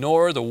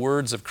 Ignore the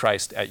words of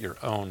Christ at your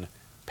own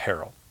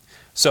peril.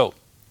 So,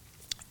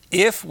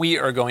 if we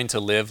are going to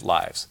live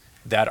lives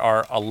that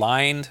are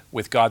aligned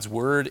with God's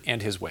word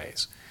and his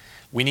ways,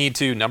 we need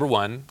to, number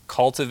one,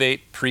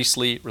 cultivate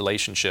priestly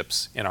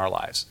relationships in our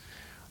lives.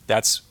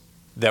 That's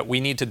that we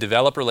need to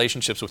develop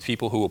relationships with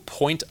people who will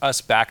point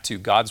us back to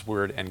God's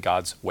word and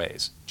God's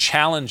ways,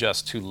 challenge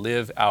us to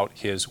live out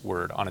his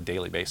word on a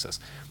daily basis.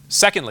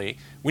 Secondly,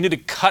 we need to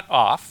cut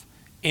off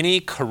any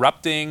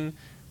corrupting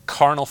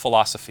carnal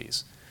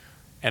philosophies.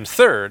 And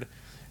third,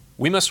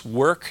 we must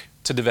work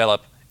to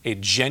develop a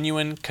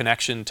genuine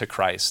connection to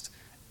Christ,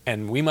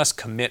 and we must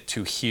commit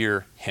to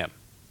hear him.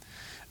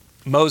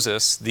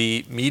 Moses,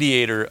 the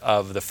mediator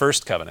of the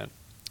first covenant,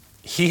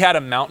 he had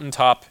a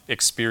mountaintop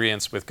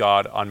experience with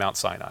God on Mount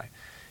Sinai.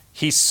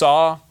 He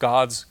saw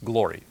God's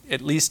glory,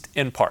 at least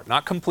in part,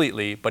 not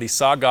completely, but he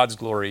saw God's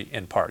glory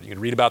in part. You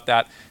can read about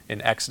that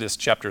in Exodus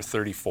chapter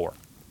 34.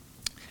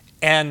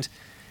 And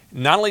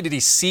not only did he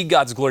see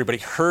God's glory, but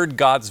he heard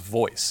God's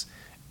voice.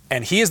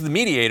 And he is the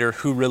mediator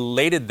who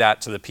related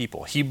that to the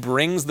people. He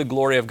brings the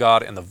glory of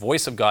God and the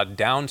voice of God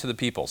down to the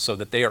people so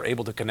that they are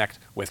able to connect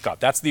with God.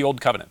 That's the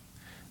old covenant.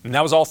 And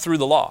that was all through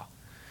the law.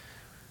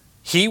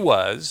 He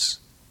was,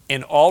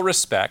 in all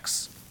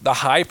respects, the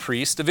high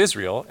priest of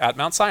Israel at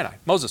Mount Sinai.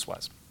 Moses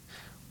was.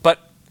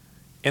 But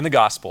in the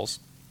Gospels,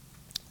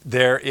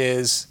 there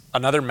is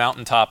another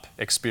mountaintop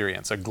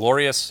experience, a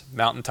glorious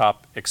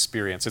mountaintop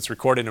experience. It's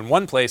recorded in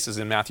one place, is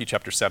in Matthew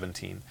chapter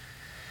 17.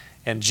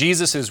 And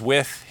Jesus is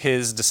with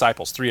his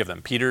disciples, three of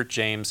them, Peter,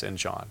 James, and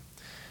John.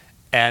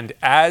 And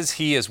as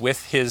he is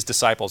with his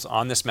disciples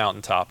on this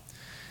mountaintop,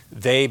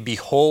 they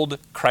behold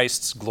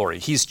Christ's glory.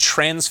 He's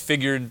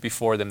transfigured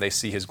before them. They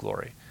see his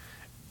glory.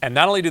 And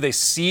not only do they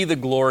see the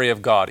glory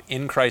of God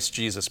in Christ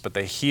Jesus, but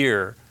they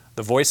hear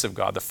the voice of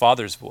God, the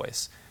Father's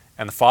voice.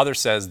 And the Father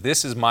says,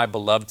 this is my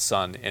beloved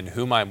Son, in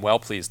whom I am well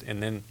pleased.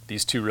 And then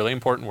these two really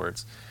important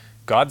words.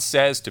 God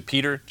says to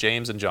Peter,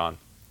 James, and John,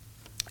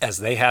 as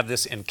they have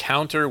this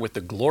encounter with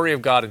the glory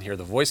of God and hear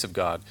the voice of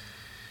God,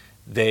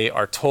 they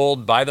are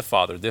told by the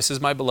Father, this is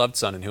my beloved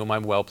Son, in whom I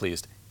am well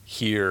pleased.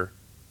 Hear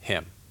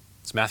him.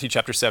 It's Matthew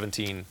chapter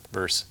 17,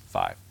 verse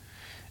 5.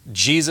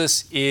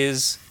 Jesus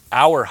is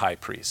our high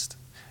priest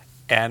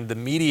and the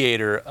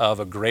mediator of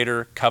a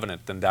greater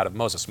covenant than that of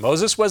Moses.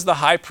 Moses was the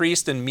high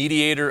priest and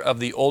mediator of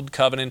the old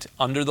covenant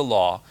under the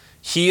law.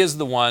 He is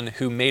the one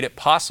who made it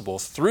possible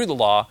through the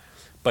law,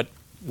 but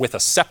with a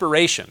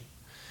separation,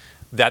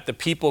 that the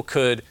people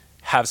could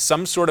have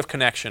some sort of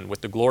connection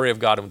with the glory of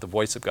God and with the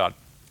voice of God.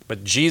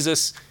 But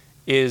Jesus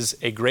is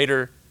a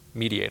greater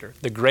mediator,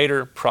 the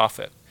greater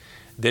prophet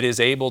that is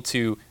able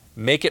to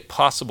make it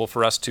possible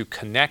for us to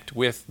connect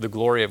with the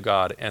glory of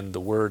God and the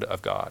Word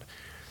of God.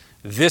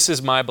 This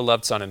is my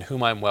beloved Son in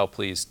whom I am well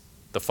pleased.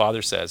 The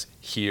Father says,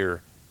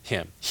 hear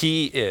him.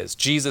 He is,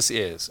 Jesus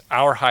is,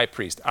 our high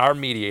priest, our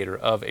mediator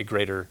of a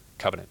greater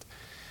covenant.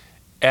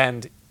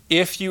 And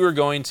if you are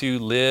going to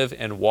live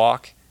and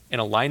walk in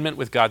alignment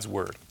with God's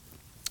Word,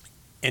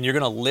 and you're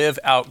going to live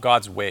out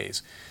God's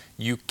ways,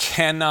 you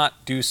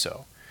cannot do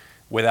so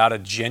without a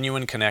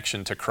genuine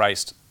connection to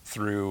Christ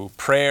through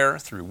prayer,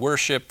 through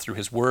worship, through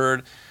His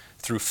Word,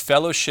 through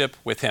fellowship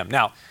with Him.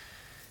 Now,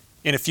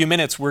 in a few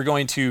minutes, we're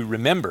going to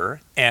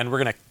remember and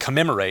we're going to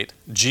commemorate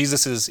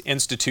Jesus'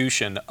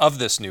 institution of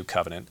this new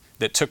covenant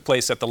that took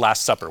place at the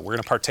Last Supper. We're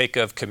going to partake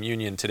of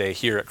communion today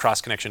here at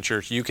Cross Connection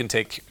Church. You can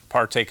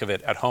partake of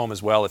it at home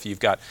as well if you've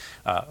got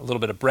a little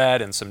bit of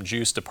bread and some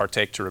juice to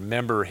partake to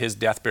remember His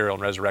death, burial,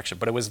 and resurrection.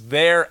 But it was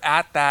there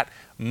at that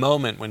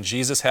moment when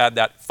Jesus had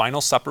that final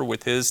supper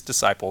with His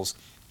disciples,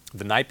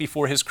 the night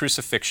before His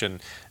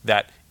crucifixion,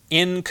 that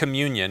in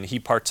communion He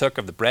partook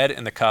of the bread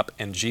and the cup,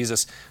 and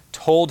Jesus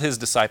told His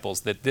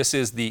disciples that this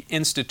is the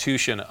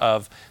institution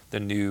of the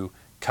new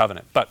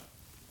covenant. But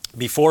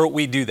before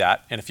we do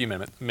that, in a few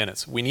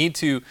minutes, we need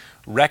to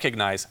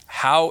recognize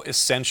how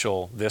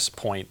essential this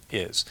point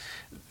is.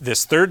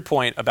 This third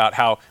point about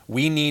how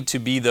we need to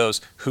be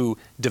those who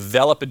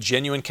develop a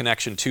genuine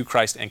connection to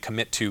Christ and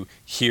commit to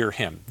hear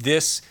Him.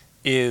 This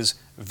is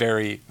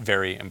very,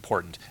 very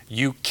important.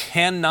 You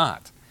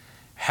cannot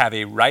have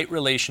a right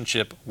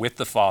relationship with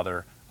the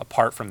Father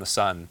apart from the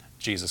Son,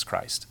 Jesus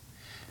Christ.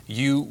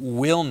 You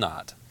will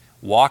not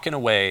walk in a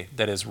way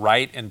that is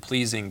right and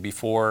pleasing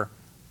before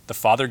the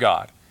Father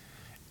God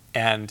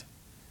and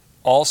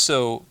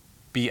also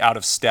be out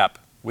of step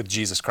with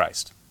Jesus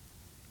Christ.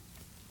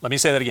 Let me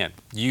say that again.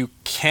 You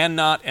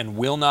cannot and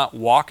will not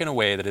walk in a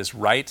way that is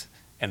right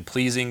and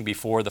pleasing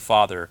before the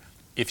Father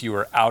if you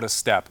are out of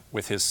step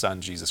with His Son,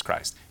 Jesus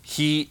Christ.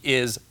 He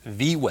is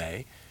the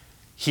way,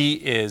 He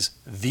is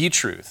the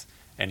truth,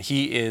 and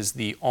He is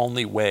the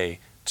only way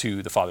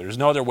to the Father. There's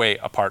no other way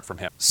apart from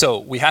Him. So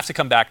we have to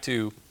come back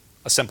to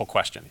a simple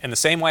question. In the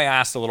same way I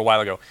asked a little while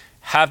ago,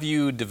 have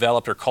you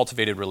developed or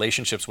cultivated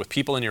relationships with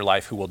people in your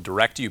life who will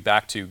direct you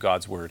back to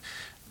God's Word?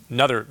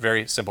 Another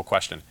very simple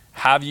question.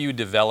 Have you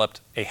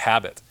developed a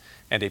habit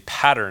and a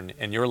pattern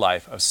in your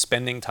life of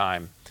spending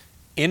time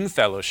in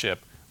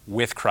fellowship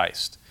with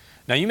Christ?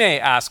 Now you may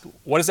ask,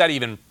 what does that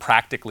even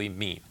practically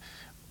mean?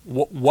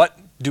 What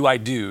do I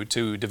do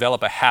to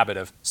develop a habit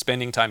of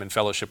spending time in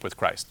fellowship with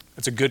Christ?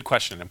 It's a good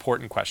question, an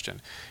important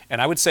question.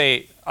 And I would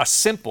say a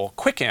simple,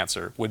 quick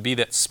answer would be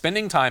that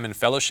spending time in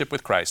fellowship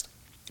with Christ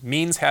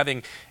means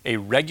having a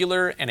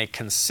regular and a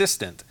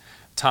consistent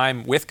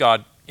time with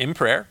God in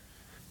prayer,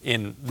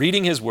 in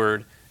reading His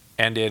Word,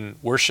 and in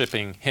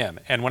worshiping Him.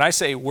 And when I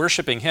say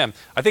worshiping Him,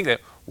 I think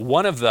that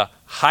one of the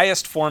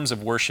highest forms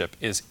of worship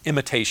is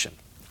imitation.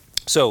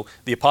 So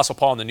the Apostle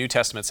Paul in the New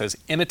Testament says,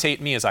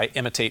 imitate me as I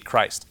imitate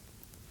Christ.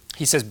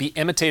 He says, be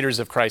imitators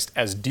of Christ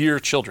as dear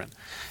children.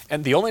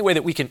 And the only way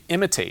that we can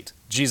imitate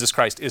Jesus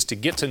Christ is to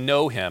get to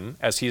know Him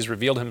as He has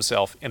revealed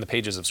Himself in the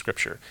pages of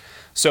Scripture.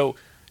 So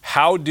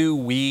how do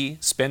we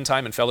spend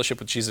time in fellowship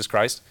with Jesus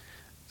Christ?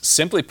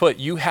 Simply put,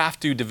 you have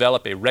to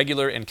develop a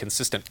regular and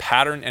consistent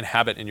pattern and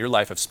habit in your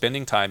life of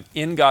spending time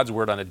in God's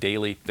Word on a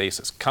daily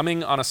basis.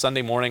 Coming on a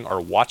Sunday morning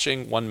or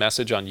watching one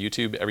message on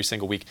YouTube every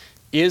single week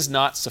is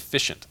not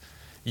sufficient.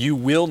 You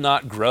will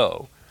not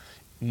grow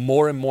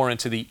more and more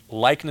into the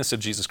likeness of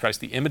Jesus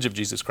Christ, the image of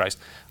Jesus Christ,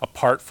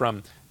 apart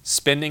from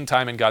spending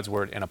time in God's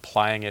Word and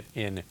applying it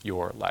in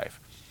your life.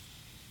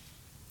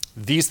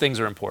 These things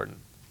are important.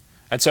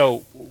 And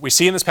so we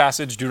see in this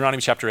passage,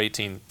 Deuteronomy chapter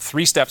 18,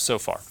 3 steps so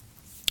far,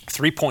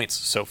 3 points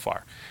so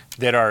far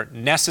that are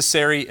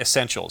necessary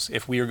essentials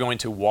if we are going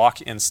to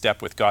walk in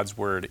step with God's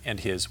Word and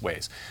His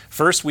ways.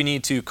 First, we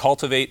need to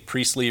cultivate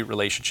priestly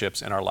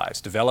relationships in our lives.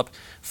 Develop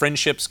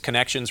friendships,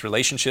 connections,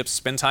 relationships,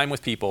 spend time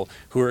with people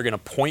who are going to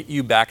point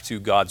you back to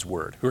God's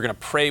Word, who are going to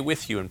pray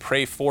with you and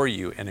pray for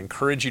you and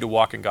encourage you to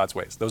walk in God's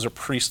ways. Those are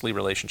priestly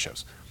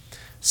relationships.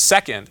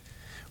 Second,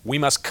 we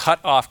must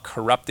cut off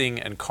corrupting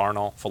and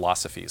carnal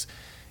philosophies.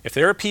 If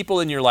there are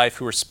people in your life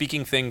who are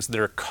speaking things that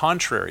are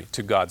contrary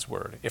to God's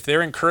Word, if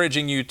they're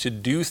encouraging you to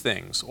do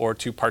things or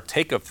to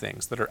partake of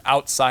things that are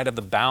outside of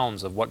the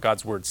bounds of what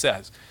God's Word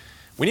says,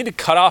 we need to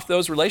cut off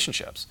those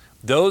relationships.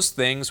 Those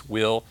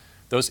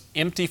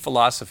empty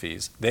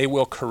philosophies, they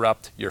will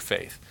corrupt your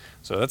faith.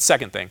 So that's the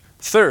second thing.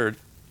 Third,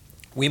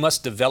 we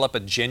must develop a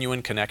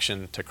genuine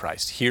connection to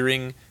Christ,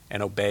 hearing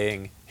and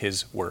obeying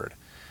His Word.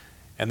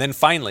 And then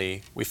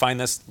finally, we find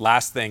this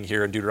last thing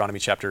here in Deuteronomy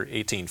chapter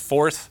 18.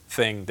 Fourth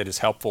thing that is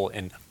helpful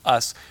in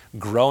us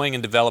growing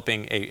and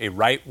developing a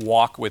right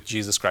walk with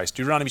Jesus Christ.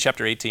 Deuteronomy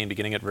chapter 18,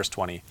 beginning at verse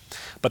 20.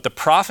 But the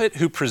prophet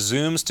who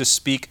presumes to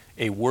speak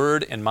a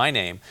word in my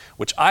name,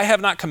 which I have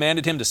not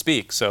commanded him to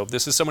speak. So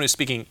this is someone who's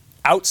speaking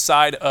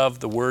outside of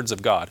the words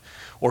of God,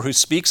 or who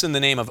speaks in the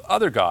name of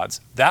other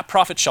gods, that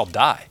prophet shall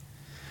die.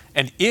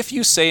 And if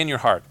you say in your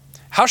heart,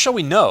 how shall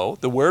we know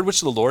the word which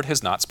the Lord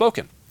has not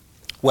spoken?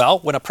 Well,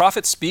 when a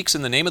prophet speaks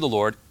in the name of the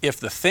Lord, if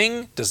the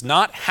thing does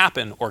not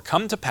happen or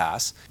come to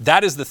pass,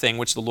 that is the thing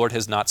which the Lord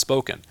has not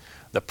spoken.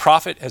 The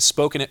prophet has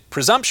spoken it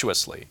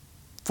presumptuously,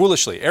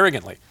 foolishly,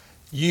 arrogantly.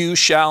 You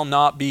shall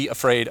not be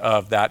afraid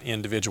of that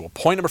individual.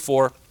 Point number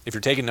 4, if you're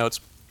taking notes,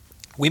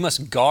 we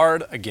must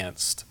guard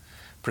against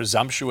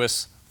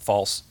presumptuous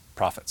false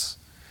prophets.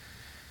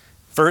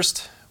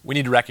 First, we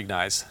need to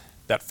recognize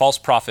that false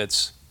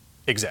prophets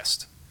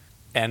exist,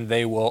 and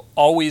they will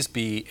always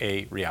be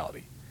a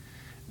reality.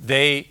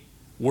 They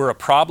were a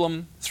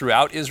problem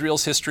throughout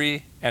Israel's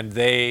history, and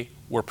they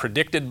were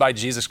predicted by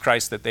Jesus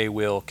Christ that they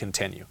will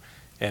continue.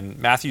 In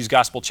Matthew's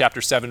Gospel,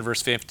 chapter 7,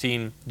 verse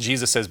 15,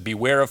 Jesus says,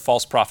 beware of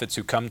false prophets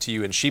who come to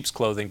you in sheep's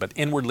clothing, but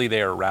inwardly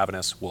they are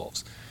ravenous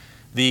wolves.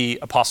 The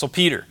Apostle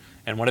Peter,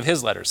 in one of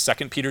his letters,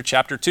 2 Peter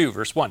chapter 2,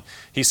 verse 1,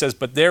 he says,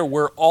 but there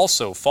were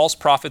also false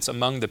prophets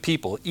among the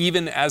people,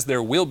 even as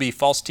there will be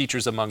false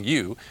teachers among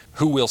you,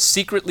 who will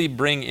secretly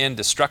bring in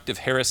destructive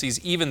heresies,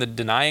 even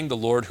denying the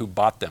Lord who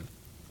bought them,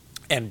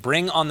 and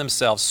bring on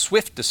themselves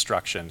swift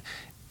destruction,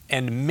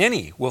 and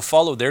many will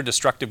follow their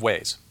destructive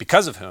ways,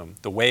 because of whom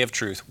the way of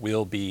truth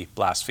will be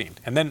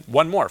blasphemed. And then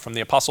one more from the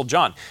Apostle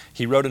John.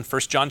 He wrote in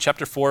 1 John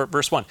chapter 4,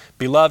 verse 1,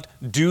 beloved,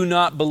 do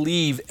not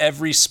believe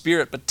every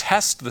spirit, but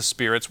test the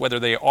spirits whether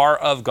they are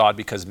of God,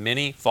 because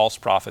many false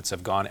prophets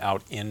have gone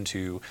out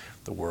into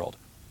the world.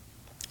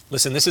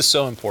 Listen, this is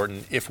so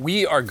important. If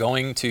we are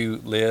going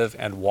to live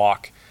and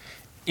walk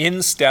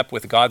in step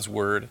with God's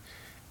word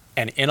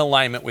and in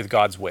alignment with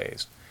God's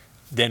ways,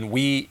 then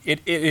it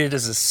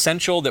is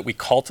essential that we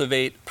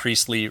cultivate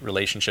priestly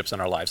relationships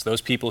in our lives. Those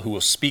people who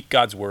will speak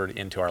God's word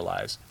into our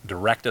lives,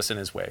 direct us in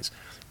his ways.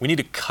 We need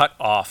to cut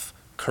off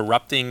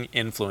corrupting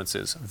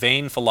influences,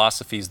 vain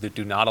philosophies that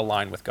do not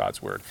align with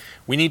God's word.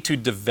 We need to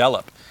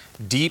develop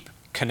deep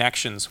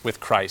connections with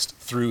Christ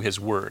through his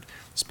word,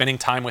 spending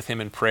time with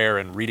him in prayer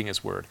and reading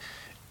his word.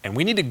 And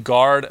we need to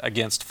guard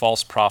against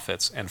false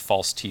prophets and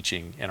false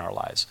teaching in our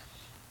lives.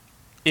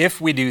 If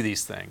we do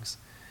these things,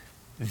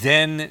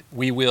 then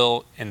we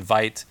will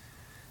invite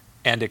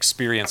and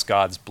experience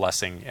God's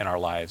blessing in our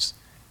lives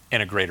in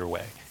a greater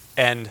way.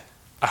 And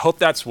I hope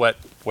that's what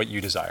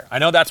you desire. I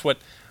know that's what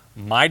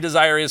my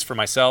desire is for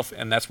myself,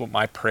 and that's what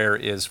my prayer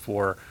is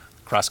for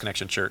Cross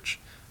Connection Church.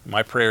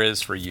 My prayer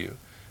is for you,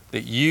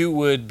 that you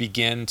would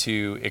begin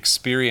to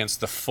experience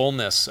the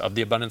fullness of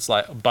the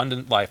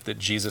abundant life that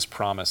Jesus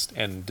promised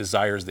and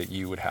desires that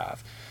you would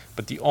have.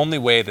 But the only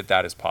way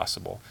that is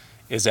possible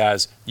is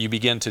as you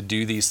begin to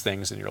do these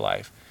things in your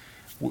life.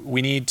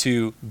 We need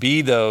to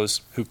be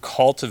those who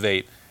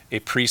cultivate a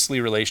priestly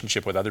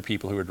relationship with other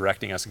people who are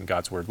directing us in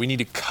God's word. We need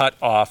to cut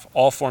off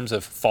all forms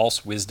of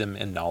false wisdom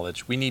and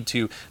knowledge. We need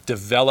to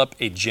develop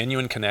a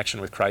genuine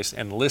connection with Christ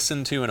and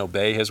listen to and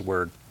obey his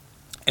word.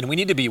 And we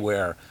need to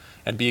beware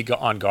and be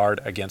on guard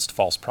against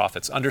false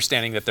prophets,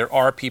 understanding that there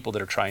are people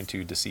that are trying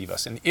to deceive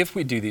us. And if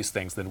we do these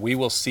things, then we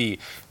will see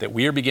that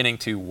we are beginning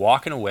to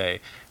walk in a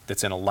way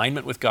that's in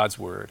alignment with God's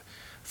word,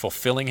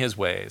 fulfilling his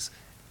ways,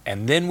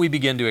 and then we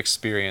begin to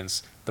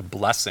experience the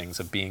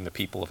blessings of being the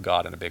people of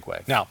God in a big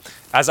way. Now,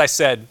 as I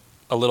said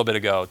a little bit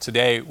ago,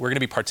 today we're going to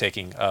be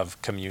partaking of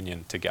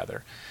communion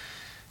together.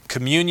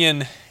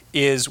 Communion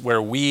is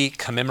where we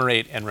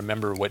commemorate and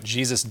remember what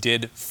Jesus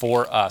did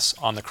for us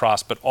on the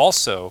cross, but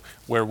also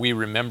where we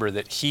remember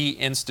that he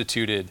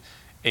instituted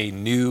a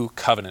new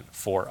covenant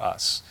for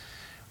us.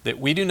 That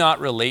we do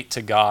not relate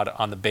to God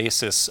on the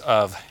basis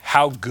of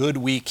how good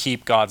we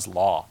keep God's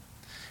law.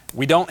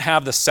 We don't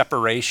have the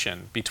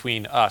separation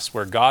between us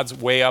where God's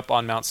way up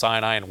on Mount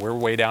Sinai and we're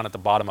way down at the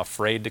bottom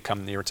afraid to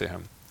come near to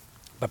him.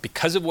 But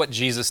because of what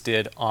Jesus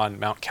did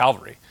on Mount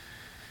Calvary,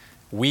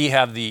 we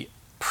have the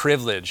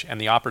privilege and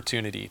the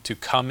opportunity to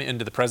come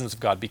into the presence of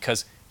God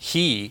because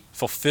he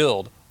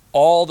fulfilled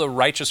all the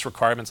righteous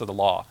requirements of the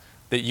law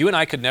that you and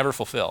I could never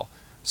fulfill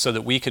so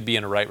that we could be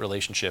in a right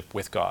relationship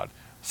with God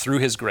through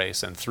his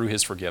grace and through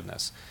his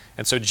forgiveness.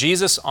 And so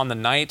Jesus, on the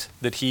night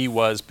that he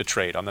was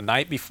betrayed, on the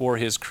night before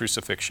his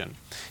crucifixion,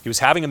 he was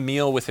having a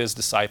meal with his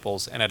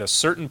disciples, and at a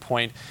certain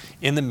point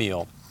in the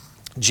meal,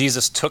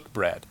 Jesus took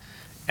bread,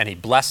 and he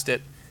blessed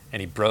it,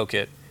 and he broke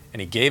it, and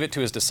he gave it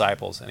to his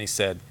disciples, and he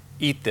said,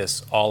 eat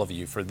this, all of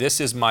you, for this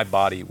is my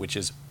body, which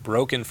is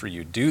broken for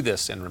you. Do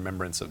this in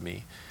remembrance of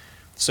me.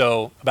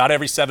 So about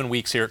every 7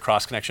 weeks here at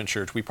Cross Connection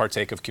Church, we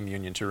partake of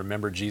communion to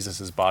remember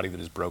Jesus' body that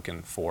is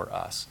broken for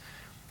us.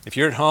 If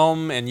you're at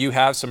home and you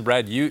have some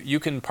bread, you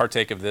can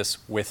partake of this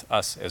with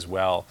us as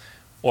well.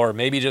 Or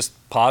maybe just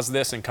pause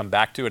this and come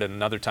back to it at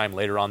another time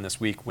later on this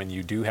week when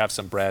you do have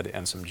some bread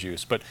and some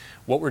juice. But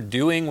what we're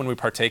doing when we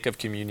partake of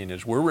communion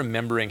is we're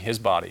remembering his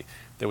body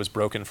that was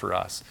broken for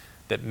us,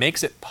 that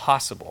makes it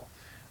possible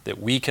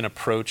that we can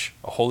approach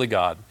a holy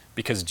God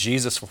because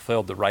Jesus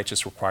fulfilled the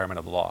righteous requirement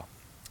of the law.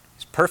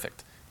 He's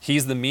perfect.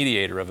 He's the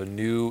mediator of a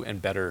new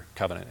and better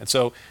covenant. And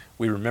so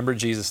we remember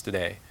Jesus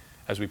today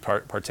as we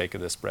partake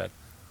of this bread.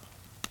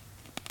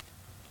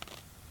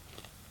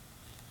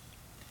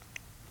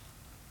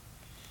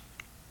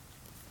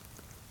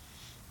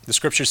 The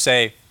scriptures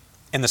say,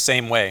 in the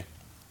same way,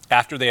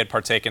 after they had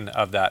partaken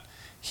of that,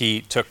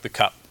 he took the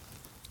cup.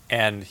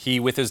 And he,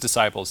 with his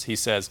disciples, he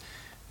says,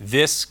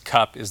 "This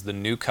cup is the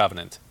new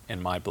covenant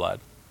in my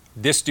blood.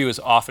 This do as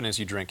often as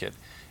you drink it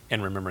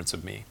in remembrance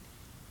of me."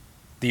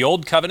 The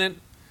old covenant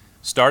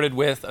started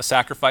with a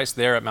sacrifice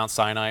there at Mount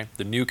Sinai.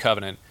 The new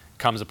covenant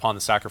comes upon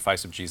the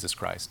sacrifice of Jesus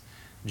Christ.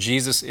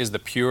 Jesus is the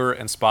pure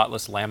and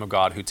spotless Lamb of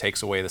God who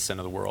takes away the sin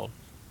of the world.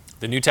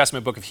 The New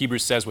Testament book of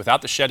Hebrews says,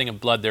 "Without the shedding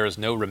of blood, there is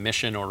no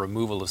remission or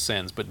removal of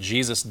sins. But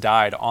Jesus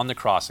died on the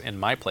cross in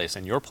my place,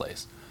 in your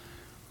place.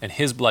 And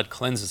his blood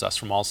cleanses us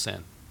from all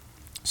sin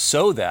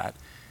so that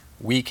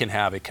we can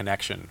have a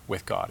connection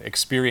with God,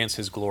 experience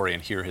his glory,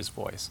 and hear his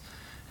voice."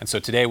 And so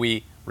today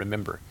we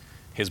remember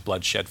his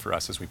blood shed for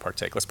us as we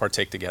partake. Let's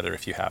partake together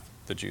if you have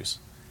the juice.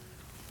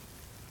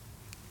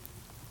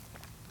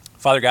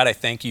 Father God, I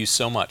thank you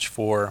so much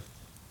for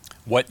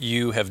what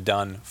you have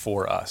done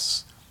for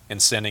us in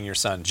sending your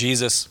son.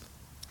 Jesus,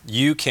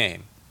 you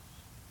came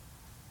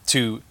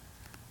to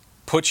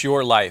put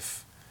your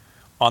life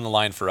on the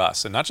line for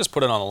us, and not just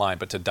put it on the line,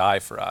 but to die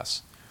for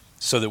us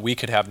so that we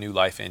could have new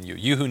life in you.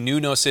 You who knew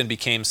no sin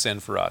became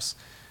sin for us,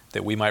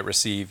 that we might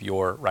receive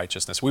your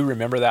righteousness. We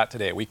remember that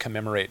today. We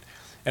commemorate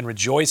and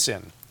rejoice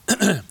in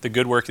the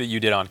good work that you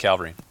did on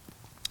Calvary.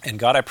 And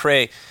God, I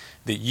pray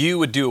that you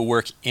would do a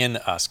work in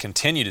us,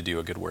 continue to do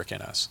a good work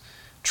in us,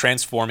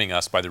 transforming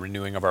us by the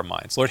renewing of our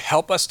minds. Lord,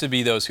 help us to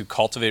be those who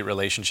cultivate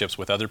relationships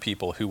with other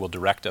people who will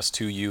direct us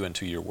to you and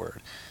to your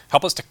word.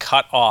 Help us to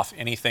cut off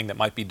anything that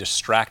might be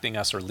distracting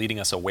us or leading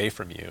us away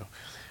from you.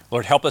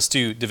 Lord, help us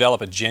to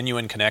develop a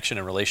genuine connection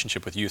and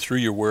relationship with you through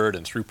your word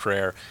and through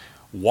prayer,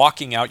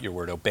 walking out your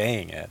word,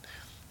 obeying it.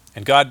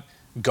 And God,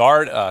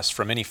 guard us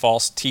from any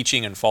false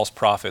teaching and false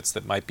prophets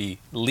that might be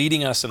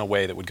leading us in a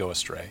way that would go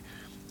astray.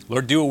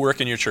 Lord, do a work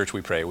in your church,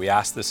 we pray. We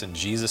ask this in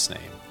Jesus'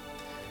 name.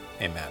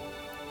 Amen.